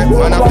mad step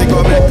man of the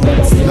go make.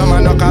 No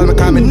man no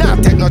call me nah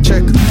take no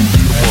check.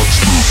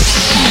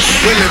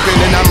 We living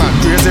in a mad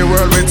crazy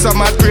world with some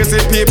mad crazy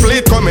people.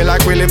 It coming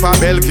like we live a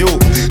Bellevue.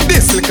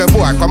 This little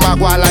boy come a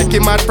go like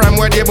him mad from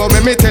where they but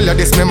me tell you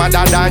this me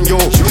madder than you.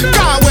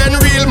 Cause when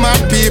real mad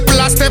people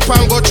a step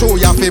and go through,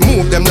 you have to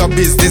move them no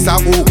business a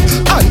who.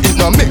 And it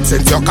no make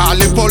sense you call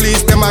the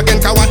police them again.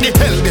 Cause what the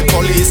hell the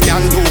police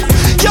can do.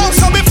 Yo,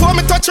 so before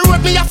me touch the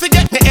road me have to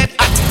get me head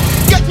at.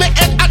 Get me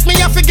head at me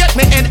have to get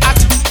me head at.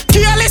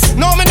 Careless,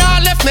 no me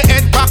nah left me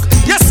head back.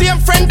 You see them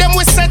friend them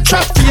we set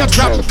trap for your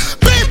trap.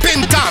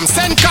 Beeping time,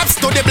 send cops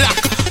to the block.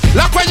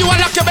 Lock where you a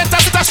lock, you better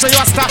stash where you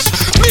a stash.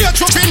 Be a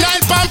juvenile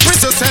pan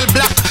prison cell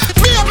black.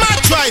 Be a mad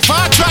drive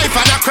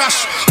and a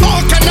crash. How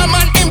can a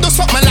man him do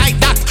something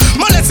like that?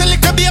 Molest a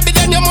little baby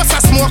then you must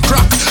a smoke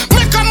crack.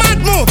 Make a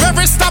mad move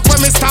every stop when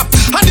me stop.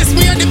 And this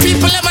me and the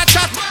people them a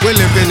chat. We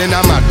living in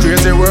a mad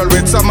crazy world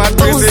with some mad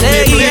crazy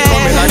people. It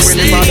coming like we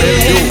live a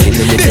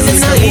Bellevue. This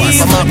is the boy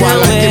from a boy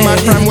like him mad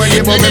from where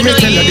you but me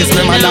tell you this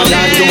me mad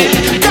than you.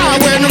 Cause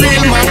when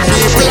real mad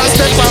people a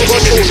step and go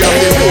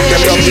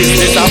Them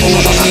business a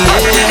boom.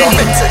 Don't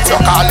make sense. You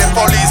call the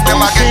police,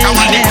 them a get a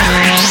money.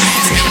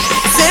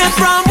 Say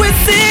from we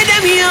see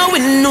them here, we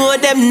know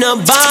them no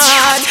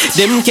bad.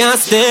 Them can't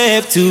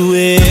step to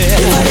it. Say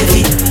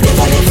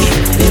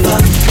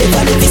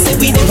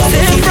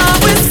from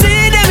we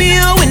see them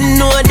here, we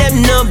know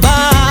them no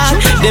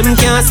bad. Them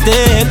can't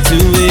step to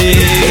it.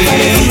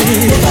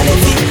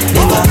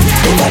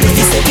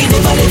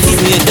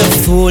 Me the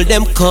fool,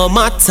 them come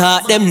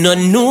attack, them no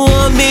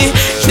know me.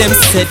 Them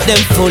said them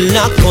full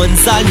of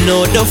guns, I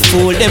know the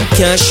fool, them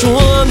can't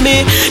show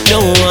me. No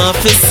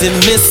office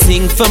me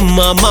sing for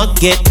mama,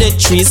 get the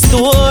tree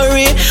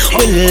story.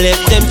 We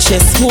left them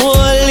chest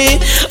holy,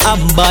 a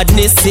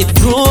badness it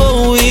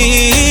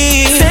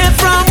growing. Say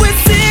from we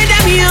see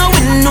them here, we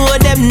know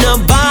them no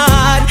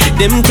bad.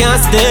 Them can't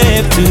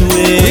step to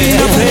it. We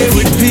no play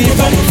with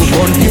people,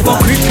 one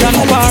hypocrite and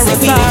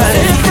parasite.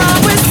 Say from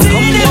we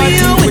see them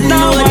here, we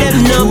know them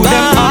no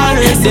bad.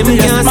 Them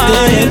can't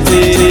step to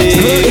it.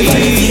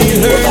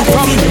 Learn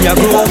from me, I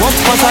grow up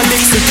as a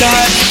little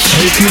child.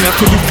 Help me not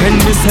to defend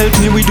myself,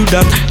 me we do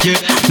that. Yeah,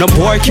 no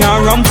boy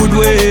can't ramp with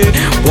way.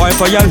 Boy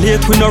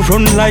violate, we no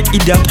run like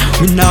idiot.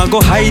 We nah go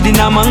hide in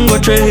a mango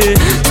tree.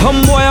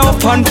 Some boy up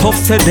and tough,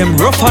 say them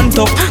rough and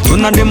tough.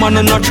 None of them are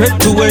no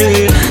threat to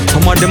way.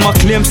 Some of them a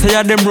claim say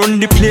them run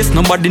the place.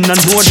 Nobody no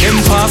know them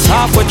pass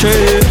half a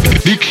tree.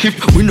 Big ship,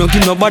 we no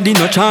give nobody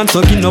no chance.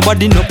 No give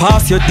nobody no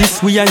pass. You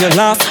this we are your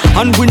last.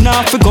 And we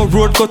nah fi go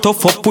road cut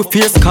off up with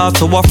face cars.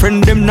 So our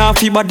friend them nah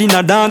fi body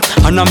na dance.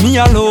 And a me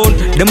alone,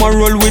 them a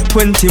roll with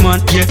 20 man.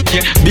 Yeah,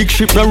 yeah. Big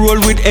ship no roll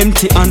with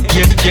empty hand.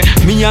 Yeah,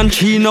 yeah. Me and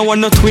she no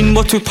one no twin,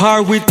 but we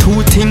par with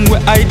two things we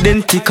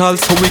identical.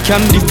 So we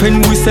can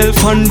defend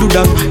ourselves and do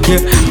that.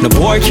 Yeah, the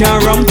boy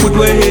can't ramp with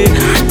way.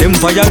 Them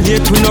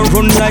violate, we no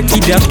run like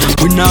idiot.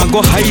 We nah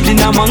go hide in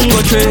a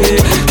mango tree.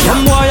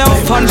 Some boy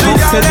out and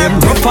tough, say them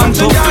rough and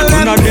tough.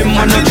 None of them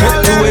a no threat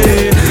to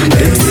way.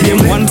 Them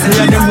same one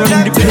say them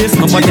run the place.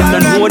 Nobody no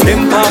know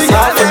them pass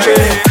half a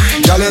tree.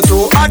 Y'all are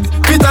too hot,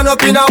 fit on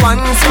up in a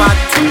one spot.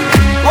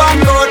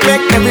 Walk out,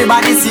 make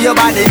everybody see your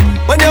body.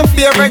 When your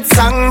favorite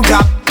song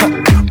drop,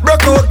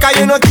 broke out cause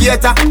you no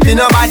cater to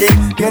nobody.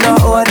 You no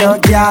own no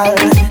girl,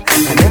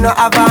 and you no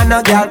have on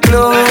no girl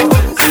clothes.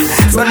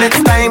 So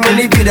next time when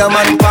the video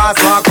man pass,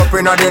 walk up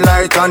in the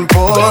light and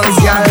pose.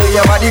 Girl,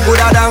 your body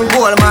gooder than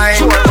gold mine.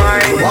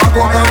 Walk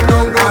up and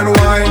down and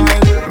wine.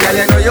 Girl,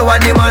 you know you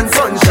are the man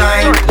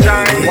sunshine.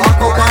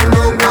 Walk up and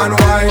down and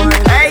wine.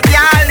 Hey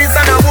girl, this is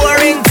a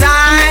boring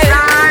time.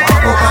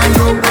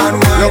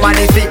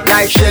 Nobody fit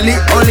like Shelly,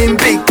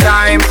 Olympic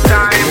time.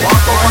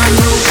 Walk up and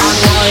look and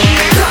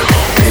wine.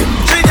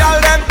 She girl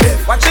them,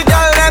 watch she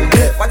girl them,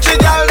 watch she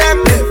girl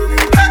them.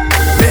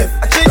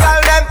 Watch she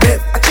girl them,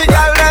 watch she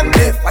girl them,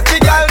 watch she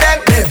girl them.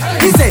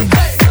 He say,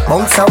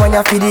 bounce a when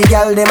you feed the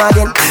girl them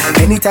again.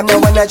 Anytime you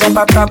wanna jump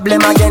a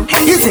problem again.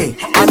 He say,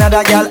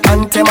 another girl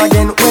anthem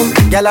again. When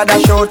girl a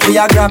dash out, we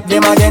a grab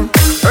them again.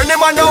 Any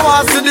man no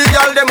want see the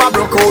girl them a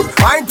broke out.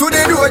 Mind to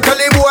the door, tell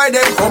the boy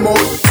them come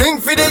out.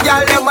 Sing for the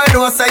girl them I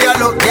know say you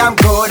look damn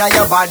good and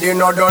your body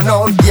no done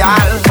out,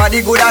 girl. Body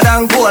gooder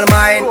than gold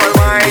mine.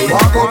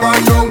 Walk up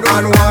and down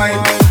and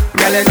wine.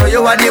 Girl, you know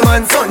you are the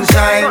man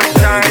sunshine.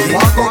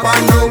 Walk up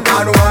and down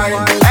and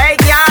wine. Hey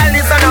girl,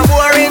 this is a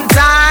boring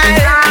time.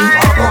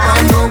 Walk up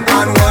and down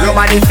and wine. Your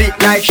body fit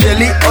like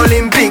Shelly,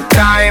 Olympic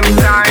time.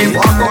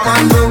 Walk up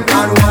and down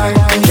and wine.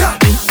 Yeah.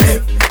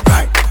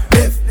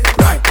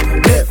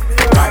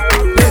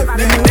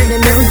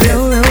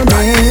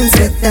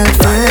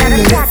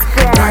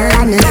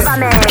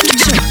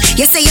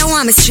 You say you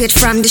want me straight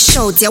from the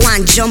shout. You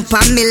want jump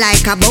on me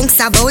like a bounce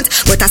about.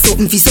 But I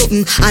something for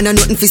something and a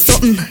nothing for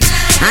something.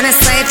 And I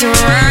say it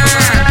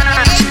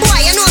right. Hey boy,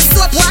 you know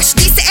soap wash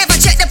this. You ever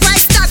check the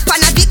price tag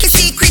on a Vicky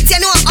Secret? You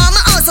know all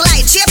my house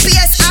like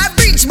JPS or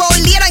bridge bowl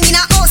later in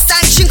a house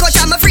and shrink out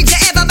of my fridge. You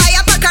ever buy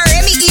a pack of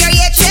Remy here?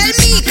 You tell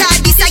me,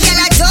 cause this a girl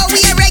I do we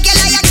a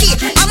regular you keep.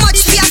 How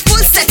much for a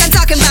full set? I'm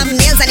talking about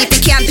nails, and if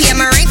you can't pay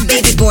my rent,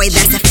 baby boy,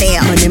 that's a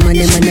fail. Money,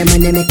 money, money,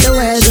 money, make the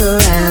world go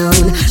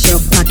round.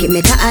 Broke pocket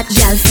make a hot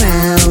gal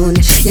frown.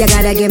 You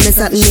gotta give me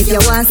something if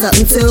you want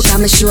something too.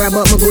 I'm sure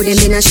about my good and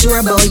me not sure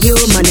about you.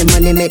 Money,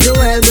 money make the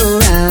world go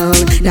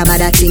round. Now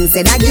bad thing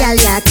say that gal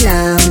ya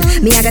clown.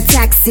 Me I got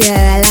tax you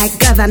like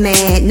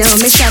government. No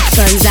me shop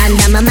funds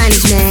under my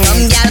management.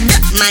 Some gal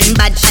broke man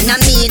bad and I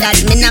me that.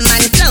 Me na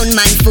man clown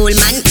man fool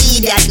man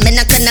idiot. Me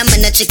na kinda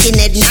man a chicken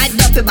head not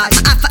duffy bag.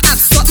 My half a app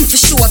something for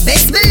sure.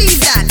 Best believe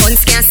that.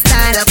 Funds can't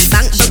start up,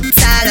 bank book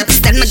start up.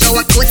 Then me go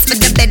a quotes for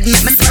the bed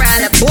make me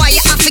sprawl up. Boy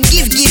you have to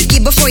give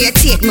before you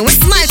take me. We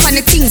smile for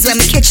the things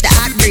when me catch the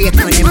heartbreak.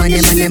 Money,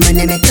 money, money,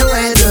 money make the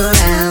world go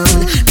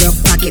round.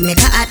 Broke pocket make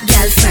a hot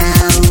gal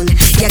frown.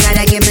 You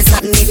gotta give me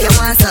something if you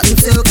want something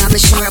too. I'm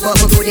sure about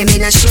my good and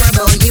me not sure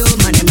about you.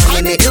 Money,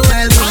 money make the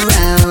world go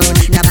round.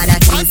 Now bad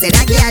things say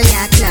that gal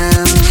ya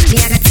clown. Me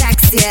I got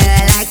tax you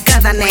like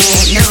government.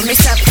 No me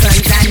sub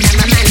funds under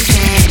my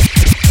management.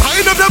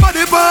 Wind up your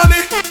body for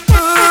me.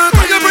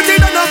 Cause you pretty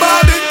than a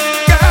Barbie.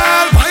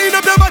 Girl, wind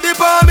up your body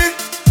for me.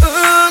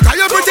 Cause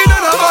you pretty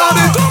than a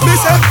Barbie. Me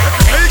say,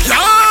 hey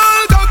girl,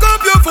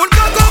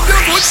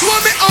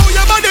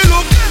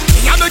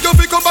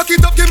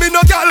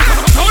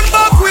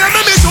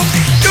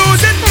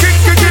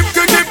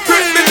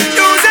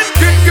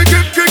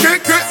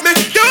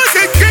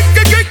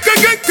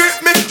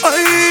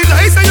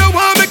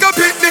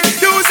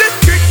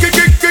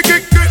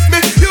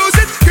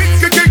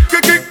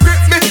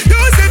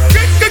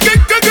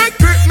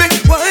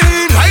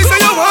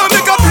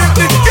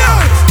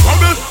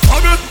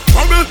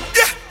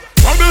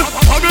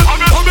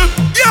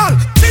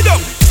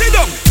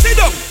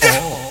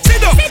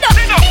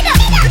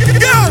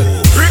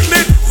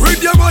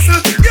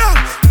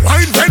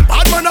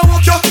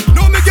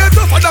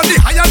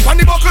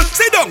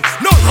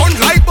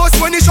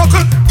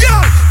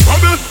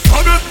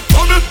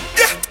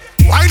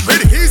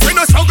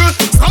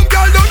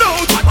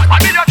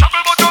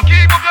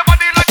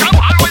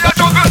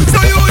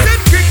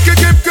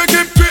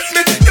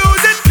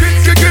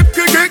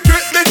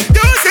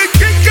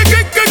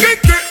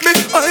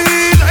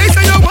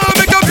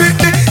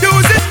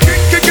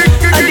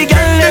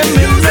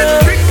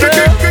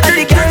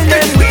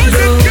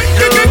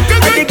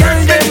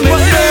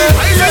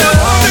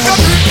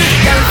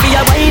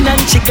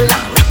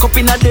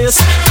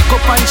 cock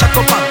up and jack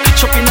up and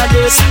catch up in a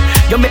this.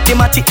 You make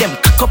them a tick them,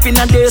 cock up in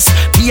a this.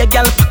 Be a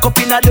gal, pack up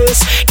in a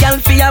this. Gal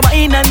for your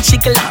wine and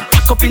jiggle and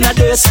pack up in a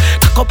this.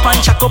 Cock up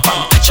and jack up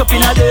and catch up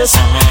in a this.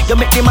 You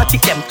make them a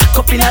tick them,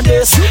 cock up in a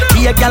this.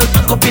 Be a gal,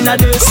 pack up in a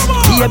this.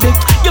 Baby,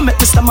 you make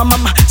me stamp my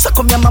mama, so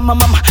come your mama.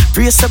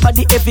 Brace your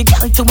body, every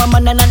gal to a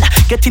man and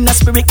get in a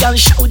spirit, gal,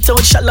 shout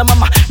out, shala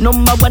mama.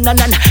 Number one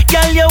and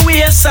gal, your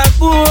waist are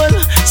cool,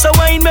 so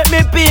wine make me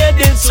pay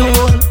the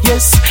soul.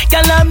 Yes,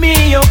 gal, I'm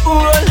me your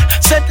owl,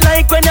 set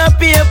like when a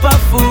paper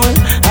fool.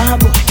 Ah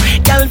boy,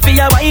 gal, for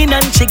your wine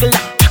and jiggle,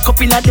 cock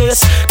up in a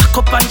this,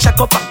 cock up and jack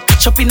up and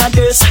catch up in a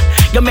this.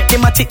 You make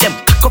them a tick them,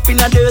 cock up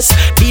in a this.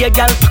 Be a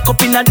gal, cock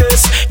up in a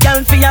this.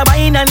 Gal, for your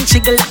wine and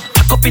jiggle,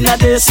 cock up in a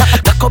this,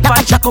 cock up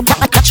and jack up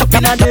and catch up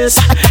in a this.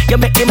 You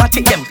make them a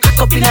tick them, cock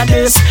up in a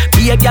this.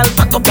 Be a gal,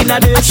 cock up in a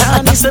this.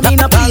 And this me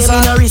no play,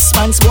 me no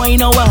response. Boy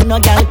no want no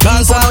gal,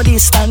 keep no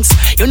distance.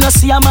 You no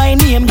see my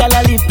name, gal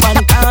a live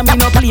pan. Time me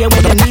no play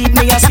when you need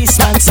me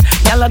assistance.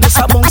 Gal a just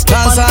a bounce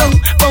up and down,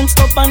 bounce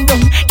up and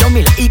down. You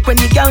me like when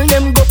the gal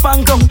them go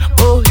and come.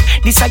 Oh,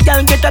 this a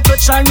gal get a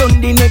touch and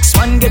run, the next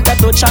one get a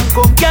touch and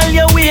come. Gal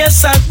your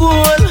waist a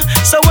gold,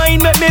 so why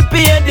make me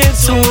pay the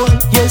soul?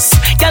 Yes,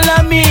 gal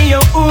a me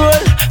your owl,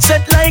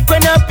 set like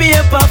when a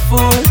paper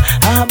fool.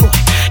 Ah boy,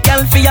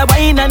 gal for your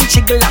wine and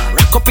jiggle and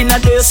rock up in a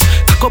this,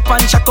 cock up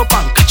and jack up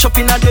and catch up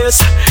in a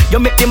this. You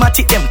make them a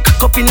tick them,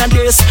 cock up in a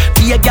this.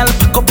 Be a gal,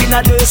 pack up in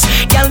a this.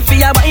 Gal for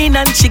your wine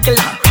and jiggle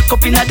and rock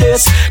up in a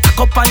this,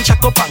 cock up and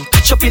jack up and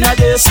catch up in a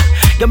this.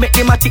 You make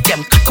them a tick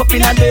them, cock up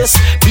in a this.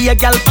 Be a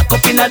gal, pack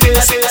up in a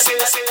this.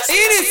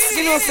 It is,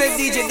 you know, say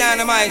DJ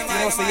Dynamite, you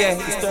know, say yeah,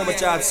 it's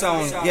turbocharged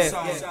sound, yeah.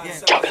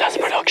 Juggler's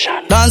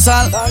production.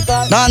 Dancehall,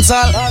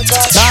 dancehall,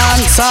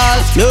 dancehall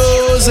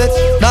music.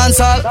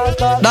 Dancehall,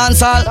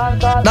 dancehall,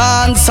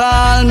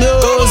 dancehall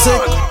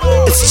music.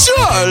 It's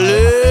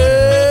Charlie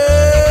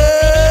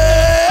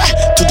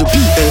to the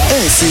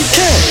BLACK.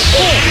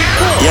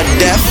 You're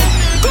deaf.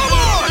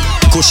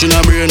 Kush in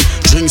a brain,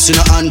 drinks in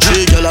a hand,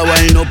 three girl a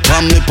wine up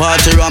on me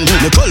party ram.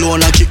 Me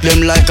cologne a kick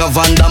them like a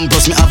Van Damme.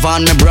 Plus me have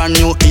on me brand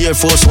new Air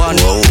Force One.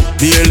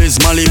 Baileys,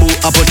 Malibu,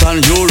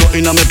 Appleton, Euro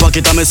in a me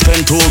pocket and me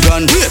spend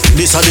 $2,000.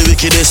 This a the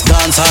wickedest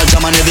dance hall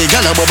jam and every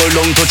girl a bubble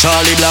down to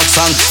Charlie Black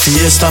song.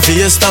 Fiesta,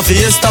 fiesta,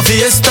 fiesta,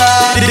 fiesta.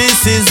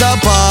 This is a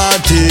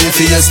party.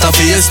 Fiesta,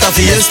 fiesta,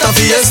 fiesta,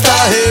 fiesta.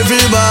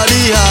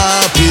 Everybody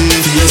happy.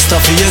 Fiesta,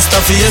 fiesta,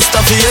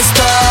 fiesta,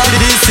 fiesta.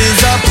 This is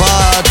a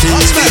party.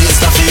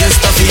 Fiesta,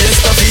 fiesta, fiesta.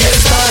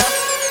 Fiesta.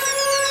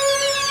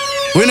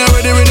 We not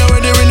ready, we not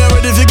ready, we not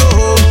ready to go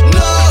home.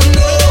 No,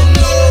 no,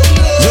 no,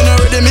 no. You not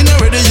ready, me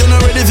not ready, you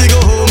not ready to go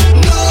home.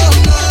 No,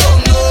 no,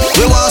 no.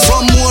 We want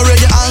some more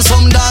reggae and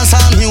some dance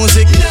and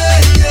music. Yeah,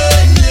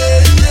 yeah,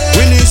 yeah, yeah.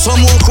 We need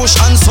some more kush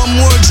and some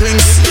more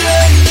drinks. Yeah,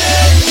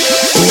 yeah,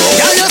 yeah.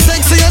 Girl, you're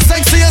sexy, you're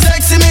sexy, you're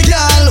sexy, me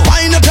girl.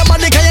 Wind up your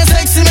body, cause you're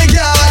sexy, me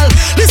girl.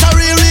 This a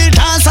real, real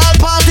dance hall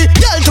party.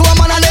 Girl to a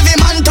man and every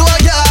man to a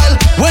girl.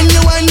 When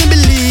you whine, me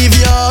believe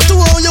ya. To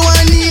all you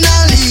whine, me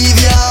not leave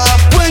ya.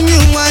 When you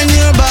whine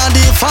your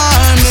body for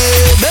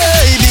me,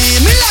 baby,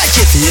 me like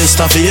it.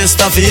 Fiesta,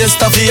 fiesta,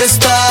 fiesta,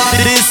 fiesta.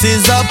 This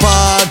is a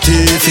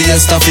party.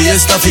 Fiesta,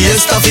 fiesta,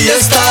 fiesta,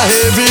 fiesta.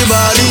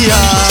 Everybody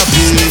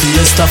happy.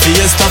 Fiesta,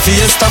 fiesta,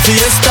 fiesta,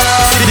 fiesta.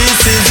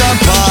 This is a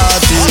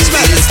party.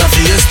 Fiesta,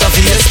 fiesta,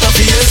 fiesta,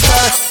 fiesta.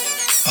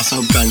 A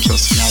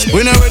subconscious guy.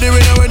 We not ready, we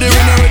not ready, we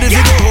not ready to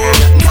go home.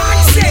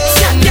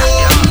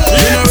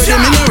 You not ready,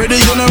 me not ready,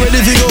 you not ready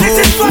to go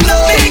home.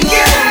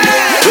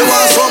 We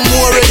want some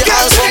more reggae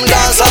and some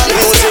dance and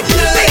music.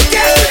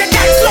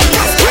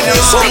 We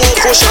need some more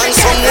push and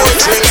some more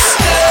drinks.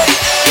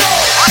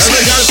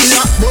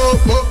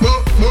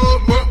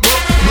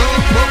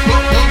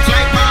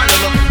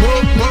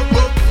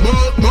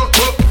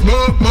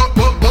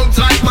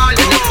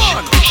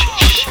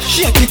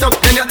 Shake it up,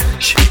 then you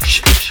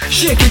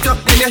shake it up,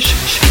 then you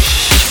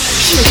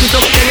shake it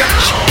up, then you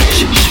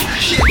shake it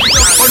up,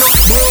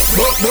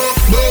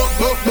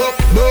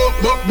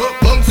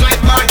 bounce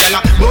like Mandela,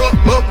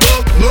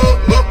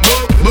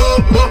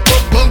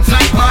 bounce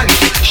like Mali.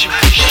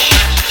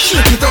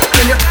 Shake it up,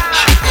 then you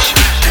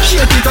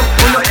shake it up,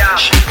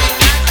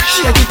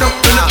 shake it up,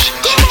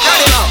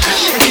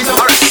 shake it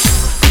up.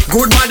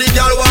 Good body,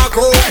 girl, walk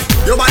out.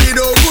 Your body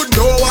do good,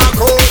 no walk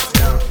out.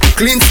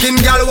 Clean skin,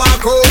 girl,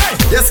 walk out.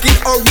 Your skin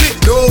ugly,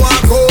 no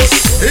walk out.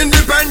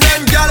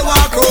 Independent, girl,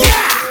 walk out.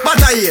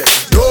 But I hear,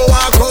 no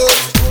walk out.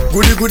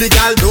 Goody, goody,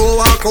 girl, no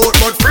walk out.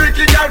 But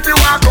freaky, girl, fi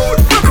walk out.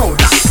 Look out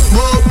that.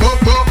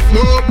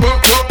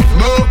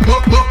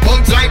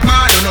 Bounce like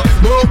man, you know.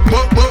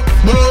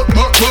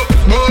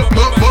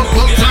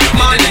 Bounce like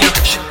man, you know.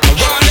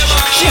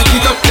 Shake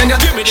it up, then you.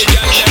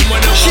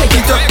 Shake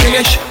it up, then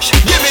you.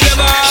 Give me the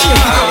bar.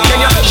 Shake it up, then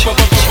you.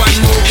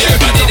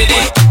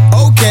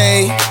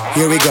 Okay,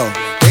 here we go.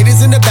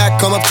 Ladies in the back,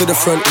 come up to the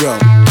front row.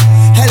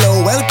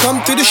 Hello,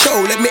 welcome to the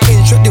show. Let me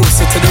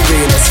introduce you to the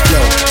realest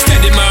flow.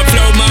 Steady my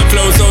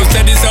flow, so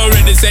steady, so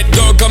ready, set,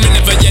 go, coming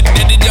never yet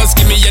ready. Just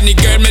give me any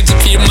girl, make you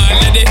feel my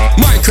lady.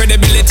 My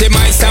credibility,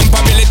 my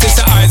stampability,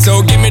 so I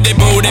so give me the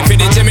booty for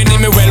the Gemini,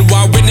 me well,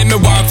 wow, winning me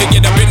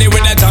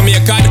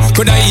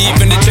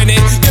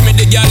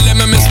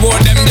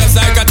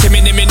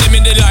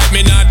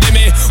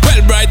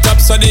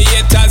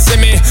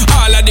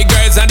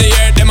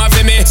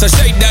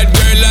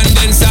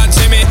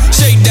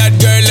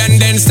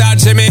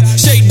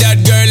Shake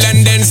that girl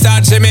and then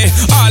start shimmy.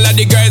 All of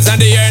the girls on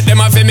the earth,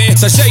 them a for me.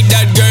 So shake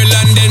that girl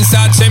and then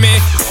start shimmy.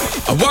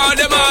 I want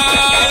them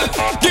all.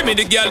 Give me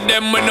the girl,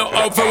 them when no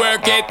out for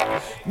work it.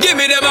 Give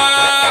me them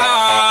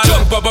all.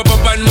 Jump up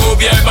and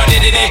move your body,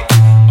 did it.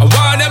 I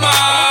want them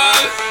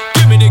all.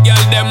 Give me the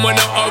girl, them when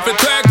no out for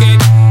twerk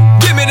it.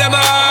 Give me them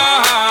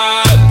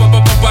all. Jump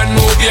up and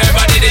move your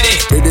body, did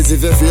it. Ladies,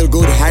 if you feel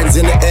good, hands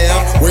in the air.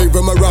 Wave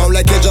them around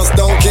like you just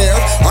don't care.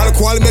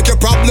 Alcohol make your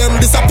problem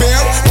disappear.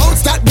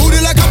 Bounce that booty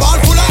like a ball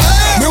full of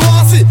air. Me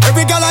want see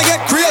every girl I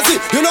get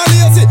crazy. You know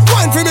lazy,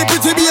 wine for me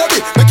pretty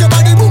baby. Make your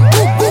body boom,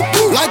 boom, boom,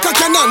 boom. Like a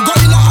cannon, go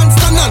in a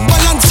handstand and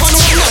balance fan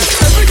one hand.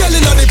 Every girl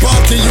in the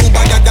party, you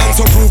bag a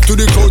dance so prove to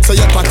the crowd so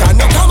you pattern.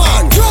 Now come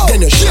on,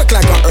 then you shake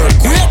like an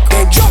earthquake.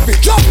 Then drop it,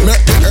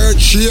 make the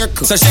earth shake.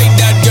 So shake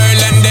that girl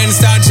and then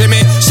start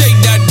shimmy. Shake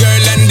that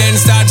girl and then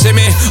start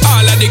shimmy.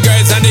 All of the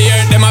girls on the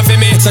earth, them a for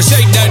me. So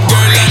shake that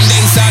girl and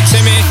then start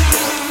shimmy.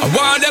 I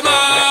want them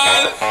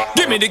all.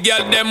 Give me the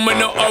girl, them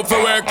when no out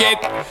for work it.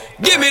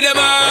 Give me them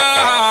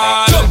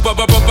all. Jump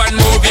up and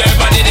move your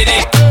body, did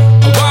it.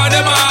 I want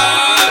them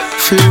all.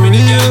 Give me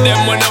the girl,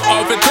 them when no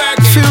out for work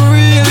it. Feel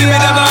real, give me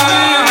them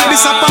all.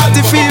 This a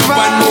party fever.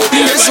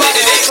 Yes,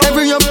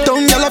 every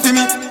uptown girl a fi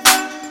me.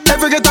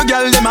 Every ghetto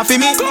girl them a fi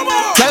me.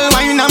 Girl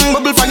wine and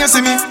bubble for you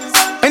see me.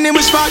 Any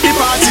wish for the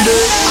party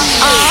day.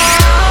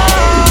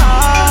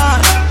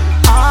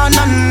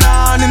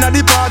 Inna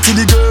the party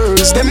the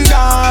girls them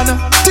gone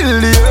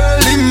till the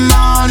early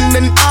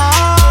morning.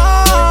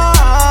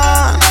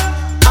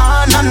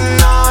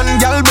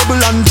 Girl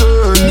bubble and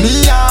turn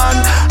me on.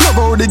 Love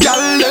how the girl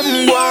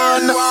them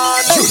gone.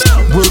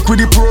 Work with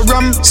the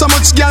program. So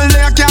much girl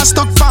there can't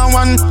stuck for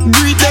one.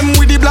 Greet them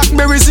with the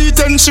blackberry seat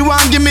and she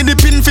want give me the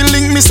pin fi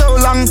link me so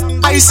long.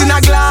 Ice in a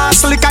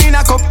glass, liquor in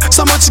a cup.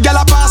 So much girl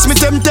a pass me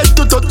tempted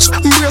to touch.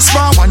 Brace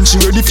for one, she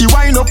ready fi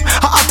wind up.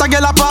 A hotter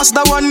girl a pass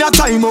the one your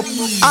time up.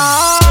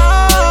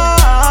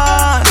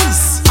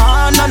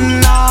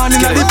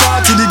 Inna the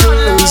party the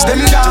girls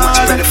them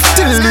gone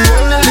till the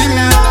early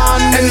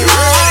morning.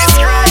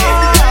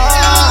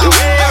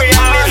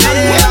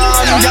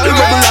 Girl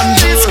bubble and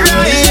turn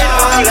me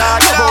on.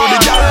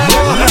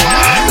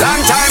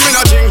 Long time me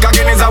no drink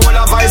again is a whole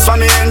of ice for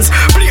me ends.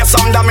 Play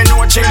some that me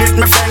know chill with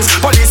me friends.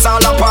 Police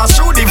all a pass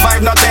through the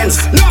vibe no tense.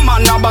 No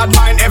man no bad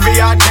mind every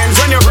yard tens.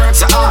 When you work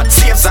so hard,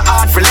 save so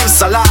hard, for live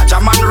so large. A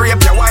man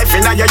rape your wife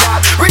in your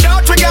yard.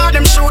 Without regard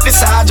them shoot the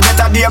sarge.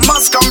 Better day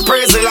must come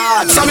praise the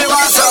Lord. So me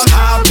want some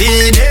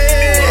happy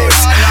days,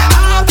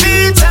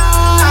 happy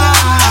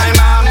time,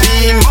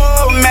 happy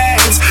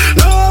moments.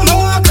 No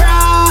more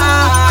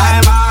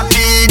crime,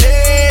 happy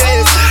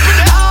days,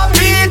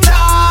 happy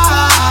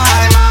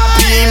time,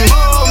 happy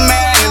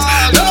moments.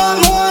 No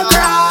more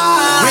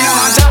crime. We no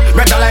matter,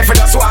 better life we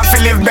just want to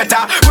live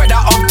better. Whether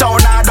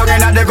uptown or down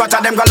inna the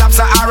gutter, them go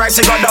lobster or rice,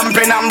 go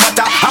dumpling and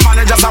butter. A man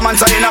is just a man,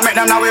 so you know make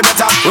them know we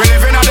better. We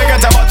live in the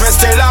ghetto, but we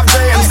still have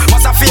dreams.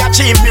 Must have fear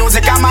achieve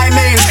music and my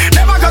means.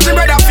 Never got the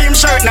brother film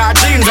shirt nor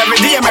jeans. Every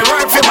day me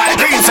work for my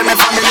dreams, and my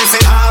family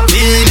say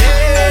happy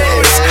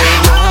days,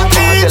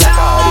 happy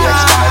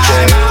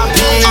time,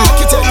 happy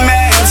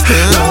moments.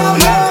 No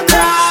more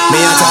crime. Me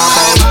a talk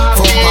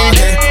about phone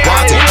party,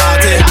 party,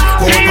 party,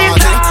 pool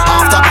party,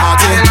 after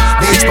party,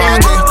 beach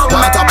party,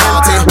 water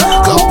party,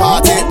 club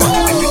party.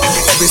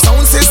 Every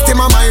sound system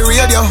on my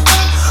radio,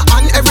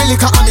 and every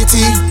liquor on me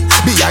tea.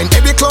 Behind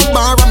every club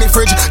bar on me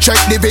fridge, check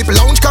the VIP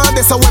lounge car,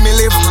 that's how me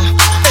live.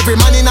 Every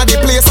man in the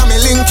place I'm a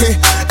linky.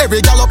 Every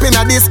gal up in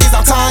this is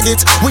a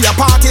target. We a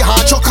party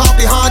hard, chuck off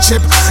the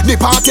hardship. The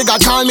party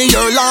God call me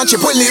your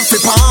launchip. We live for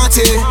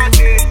party,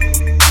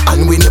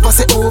 and we never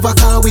say over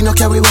car, we no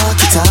carry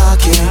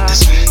walkie-talkie.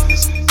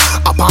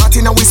 A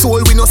party now we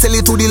soul, we no sell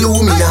it to the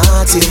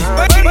Illuminati.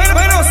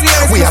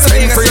 We are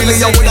spend freely,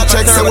 you woulda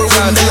check say we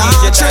win the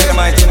lottery.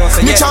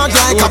 Me charge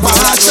like a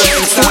party.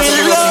 We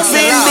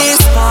loving this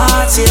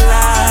party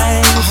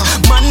life.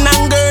 Man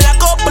and girl a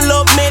couple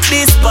up make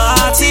this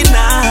party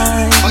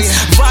nice.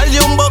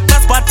 Volume book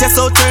a spot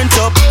so turned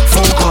up.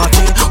 Phone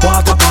party,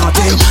 water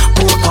party,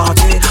 pool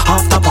party,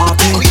 after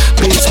party,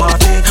 beach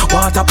party,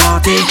 water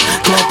party,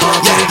 club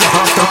party,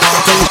 after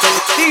party.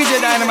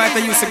 DJ Dynamite,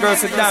 I use the girls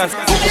to dance.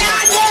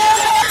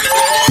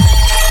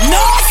 No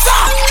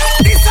sir,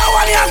 this is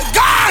one you're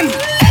gone.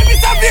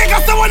 Every time Vegas,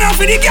 someone else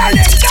for the girl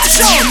them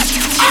dash out.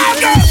 All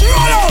girls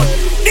roll out.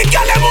 The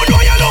girl them who know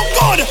you look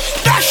good.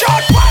 Dash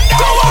out, one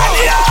down, one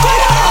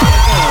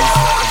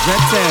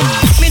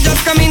Me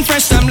just come in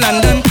fresh from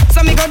London,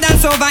 so me go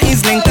dance over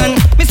Islington.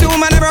 Me see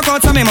woman I broke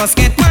out, so me must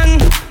get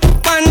one.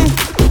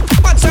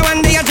 Watch her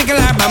one day I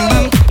jiggle her bam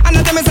bam. And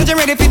I tell me say she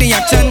ready for the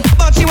action,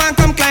 but she want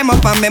come climb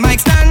up on me mic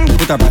stand.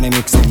 Put up on the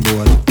mixing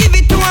board. Give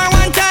it to her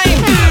one time,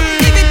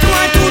 give it to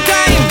her two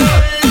times.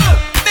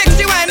 Make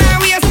she wine her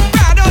waist,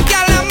 proud out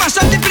girl and mash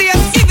up the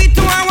place. Give it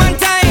to her one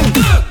time,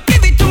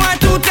 give it to her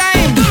two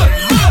times.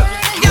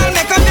 Girl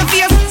make up your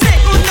face, say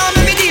good now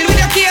let me deal with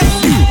your case.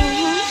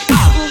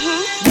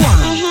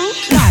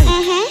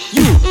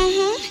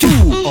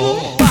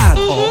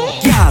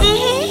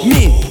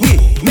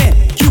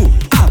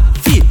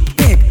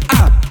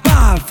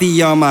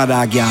 your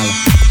mother, girl.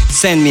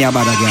 Send me a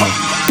bad girl.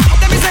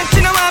 Let me say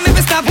she no want me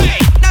to stop.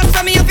 That's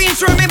why me a feel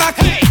throw me back.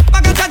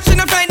 Back a chat, she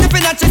no frightened for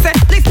that. She say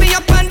lift me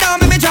up and down,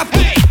 me drop.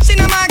 She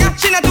no maga,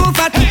 she no too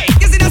fat.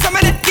 You see that some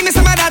of that, give me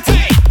some of that.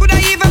 Could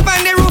I even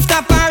find the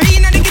rooftop or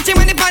in the kitchen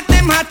when the pot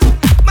them hot?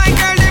 My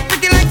girl they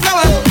pretty like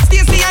flower.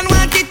 Stacy and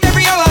want it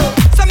every hour.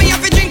 So me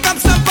have to drink up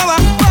some power.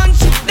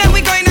 Punch, then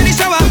we go in the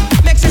shower.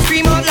 Make she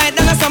scream out like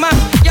that in the summer.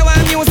 You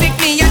want music,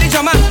 me and the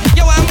drummer.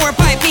 You want more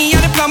pipe, me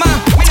and the plumber.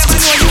 Me never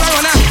know you are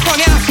runner.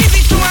 Come here, give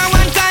it to her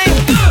one time.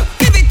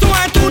 Give it to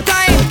her two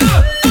times.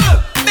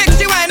 Make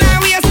she wine her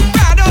waist.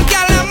 Proud of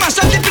girl and mash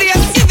up the place.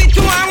 Give it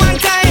to her one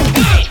time.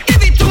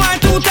 Give it to her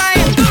two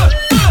times.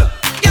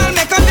 Girl,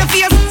 make up your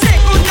face. Say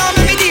good now,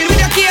 let me deal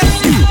with your case.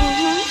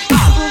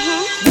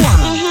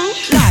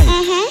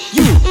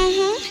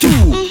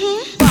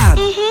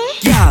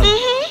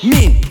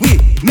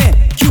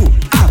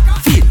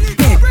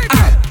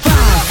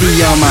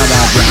 Your mother,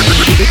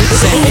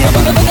 send me a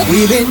bad.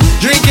 We've been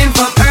drinking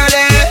from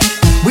early.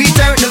 We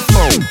turn the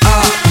phone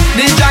up.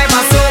 The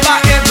driver sober,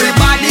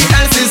 everybody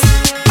else is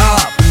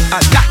up.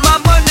 I got my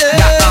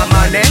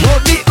money.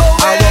 Won't be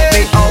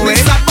away.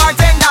 Mr.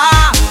 Bartender,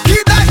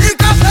 keep that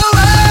hiccup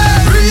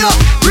away. Hurry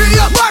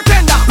up,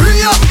 bartender.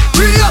 Hurry up,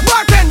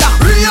 bartender.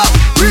 Hurry up.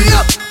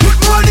 Put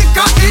more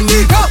liquor in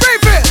the cup.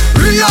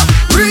 Hurry up.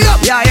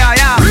 Yeah.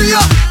 Hurry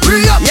up.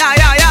 Yeah.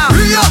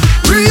 Hurry up.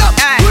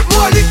 Put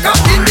more liquor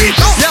in the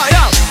cup.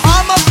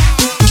 I'm a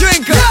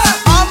drinker.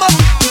 I'm a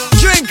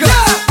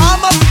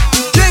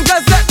drinker.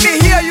 Let me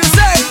hear you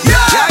say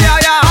yeah.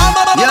 I'm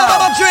a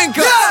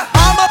drinker.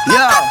 I'm a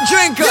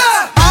drinker.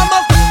 I'm a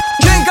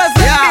drinker. Let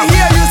me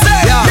hear you say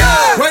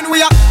yeah. When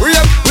we are we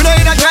know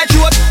in a dry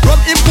throat. Rum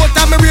import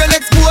and me real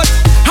export.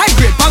 High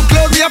grade pan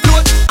cloud we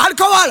afloat.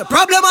 Alcohol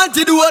problem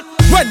antidote.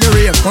 When the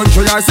rave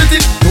country or city,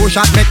 no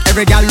shot make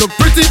every girl look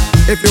pretty.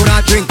 If you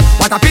not drink,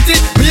 what a pity.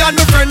 Me and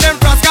my friend them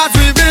Frascats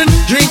we've been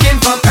drinking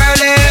from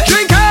early.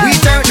 We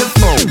turn the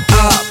phone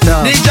up.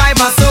 The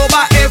driver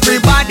sober,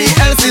 everybody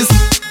else is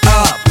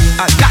up.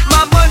 I got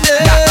my money.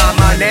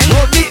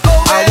 Won't be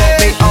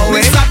away.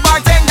 Mr.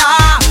 Bartender,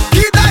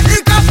 keep that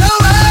hiccup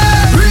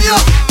away. Hurry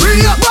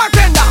up,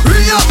 bartender.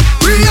 Hurry up,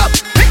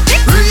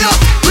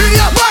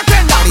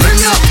 bartender.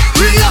 Hurry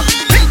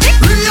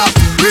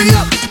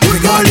up. We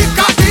got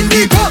liquor in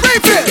the cup.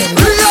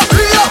 Hurry up.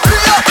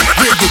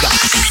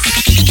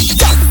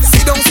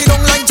 Sit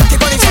down like Jackie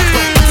Bunny Chop.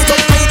 Back it up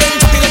high then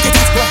drop it like it is.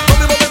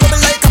 Bubble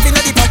like coffee in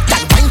the pot.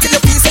 Girl, wine till you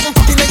feel something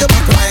popping in your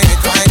back. Wine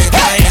it.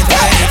 Bad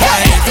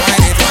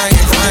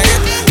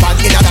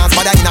in a dance,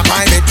 bad in a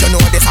private. You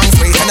know the song's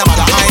free, and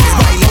nobody hide it.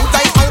 Wild out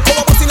like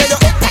alcohol busting in your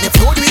head. And if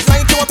you do it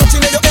like you are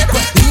touching in your head.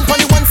 Lean on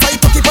the one side,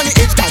 tuck it on the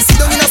edge. Girl, sit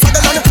down in a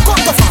saddle and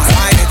come go fast.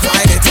 Wine it.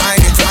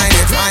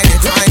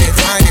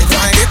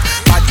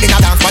 Bad in a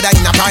dance, bad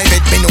in a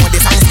private. Me know the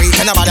song's free,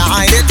 and nobody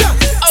hide it.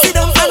 Sit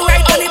down and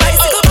ride on the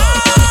bicycle bar.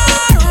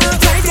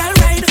 Ride, girl,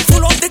 ride.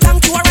 Full up the tank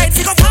to a ride,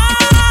 go far.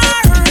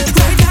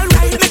 Ride, girl,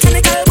 ride.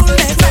 Mechanical bull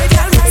neck. Ride,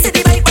 girl, ride. See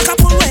the bike back a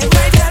pull way.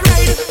 Ride, girl,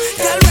 ride.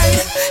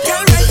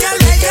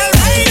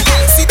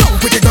 Sit down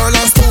with the girl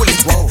and stool it.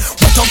 Whoa.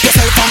 Watch up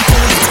yourself and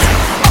pull it.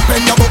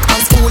 Open your book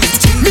and school it.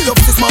 Me love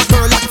this smart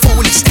girl like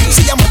foolish.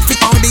 She a mad fit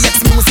on the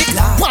X music.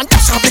 One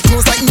dash of the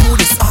clothes like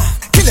nudist.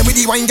 Kill him with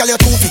the wine, girl, you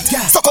too fit.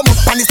 So come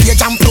up on the stage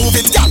and prove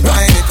it.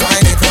 Ride it.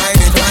 Bad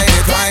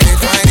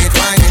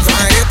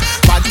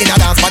in a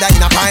dance, bad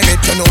in a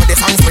private. You know the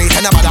song's free,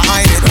 and nobody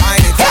hide it.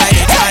 Ride it. Bad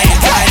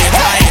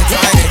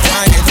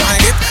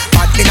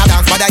in a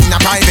dance, bad in a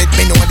private.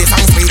 Me know the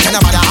song's free, and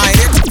nobody hide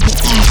it.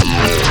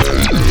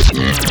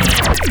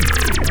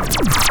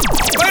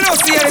 Well, now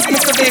see here is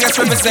Mr. Vegas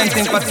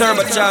representing for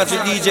Turbocharge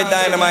with DJ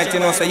Dynamite, you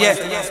know, so yeah,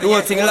 the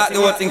whole thing lock, the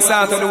whole thing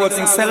sound, the whole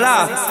thing sell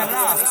off.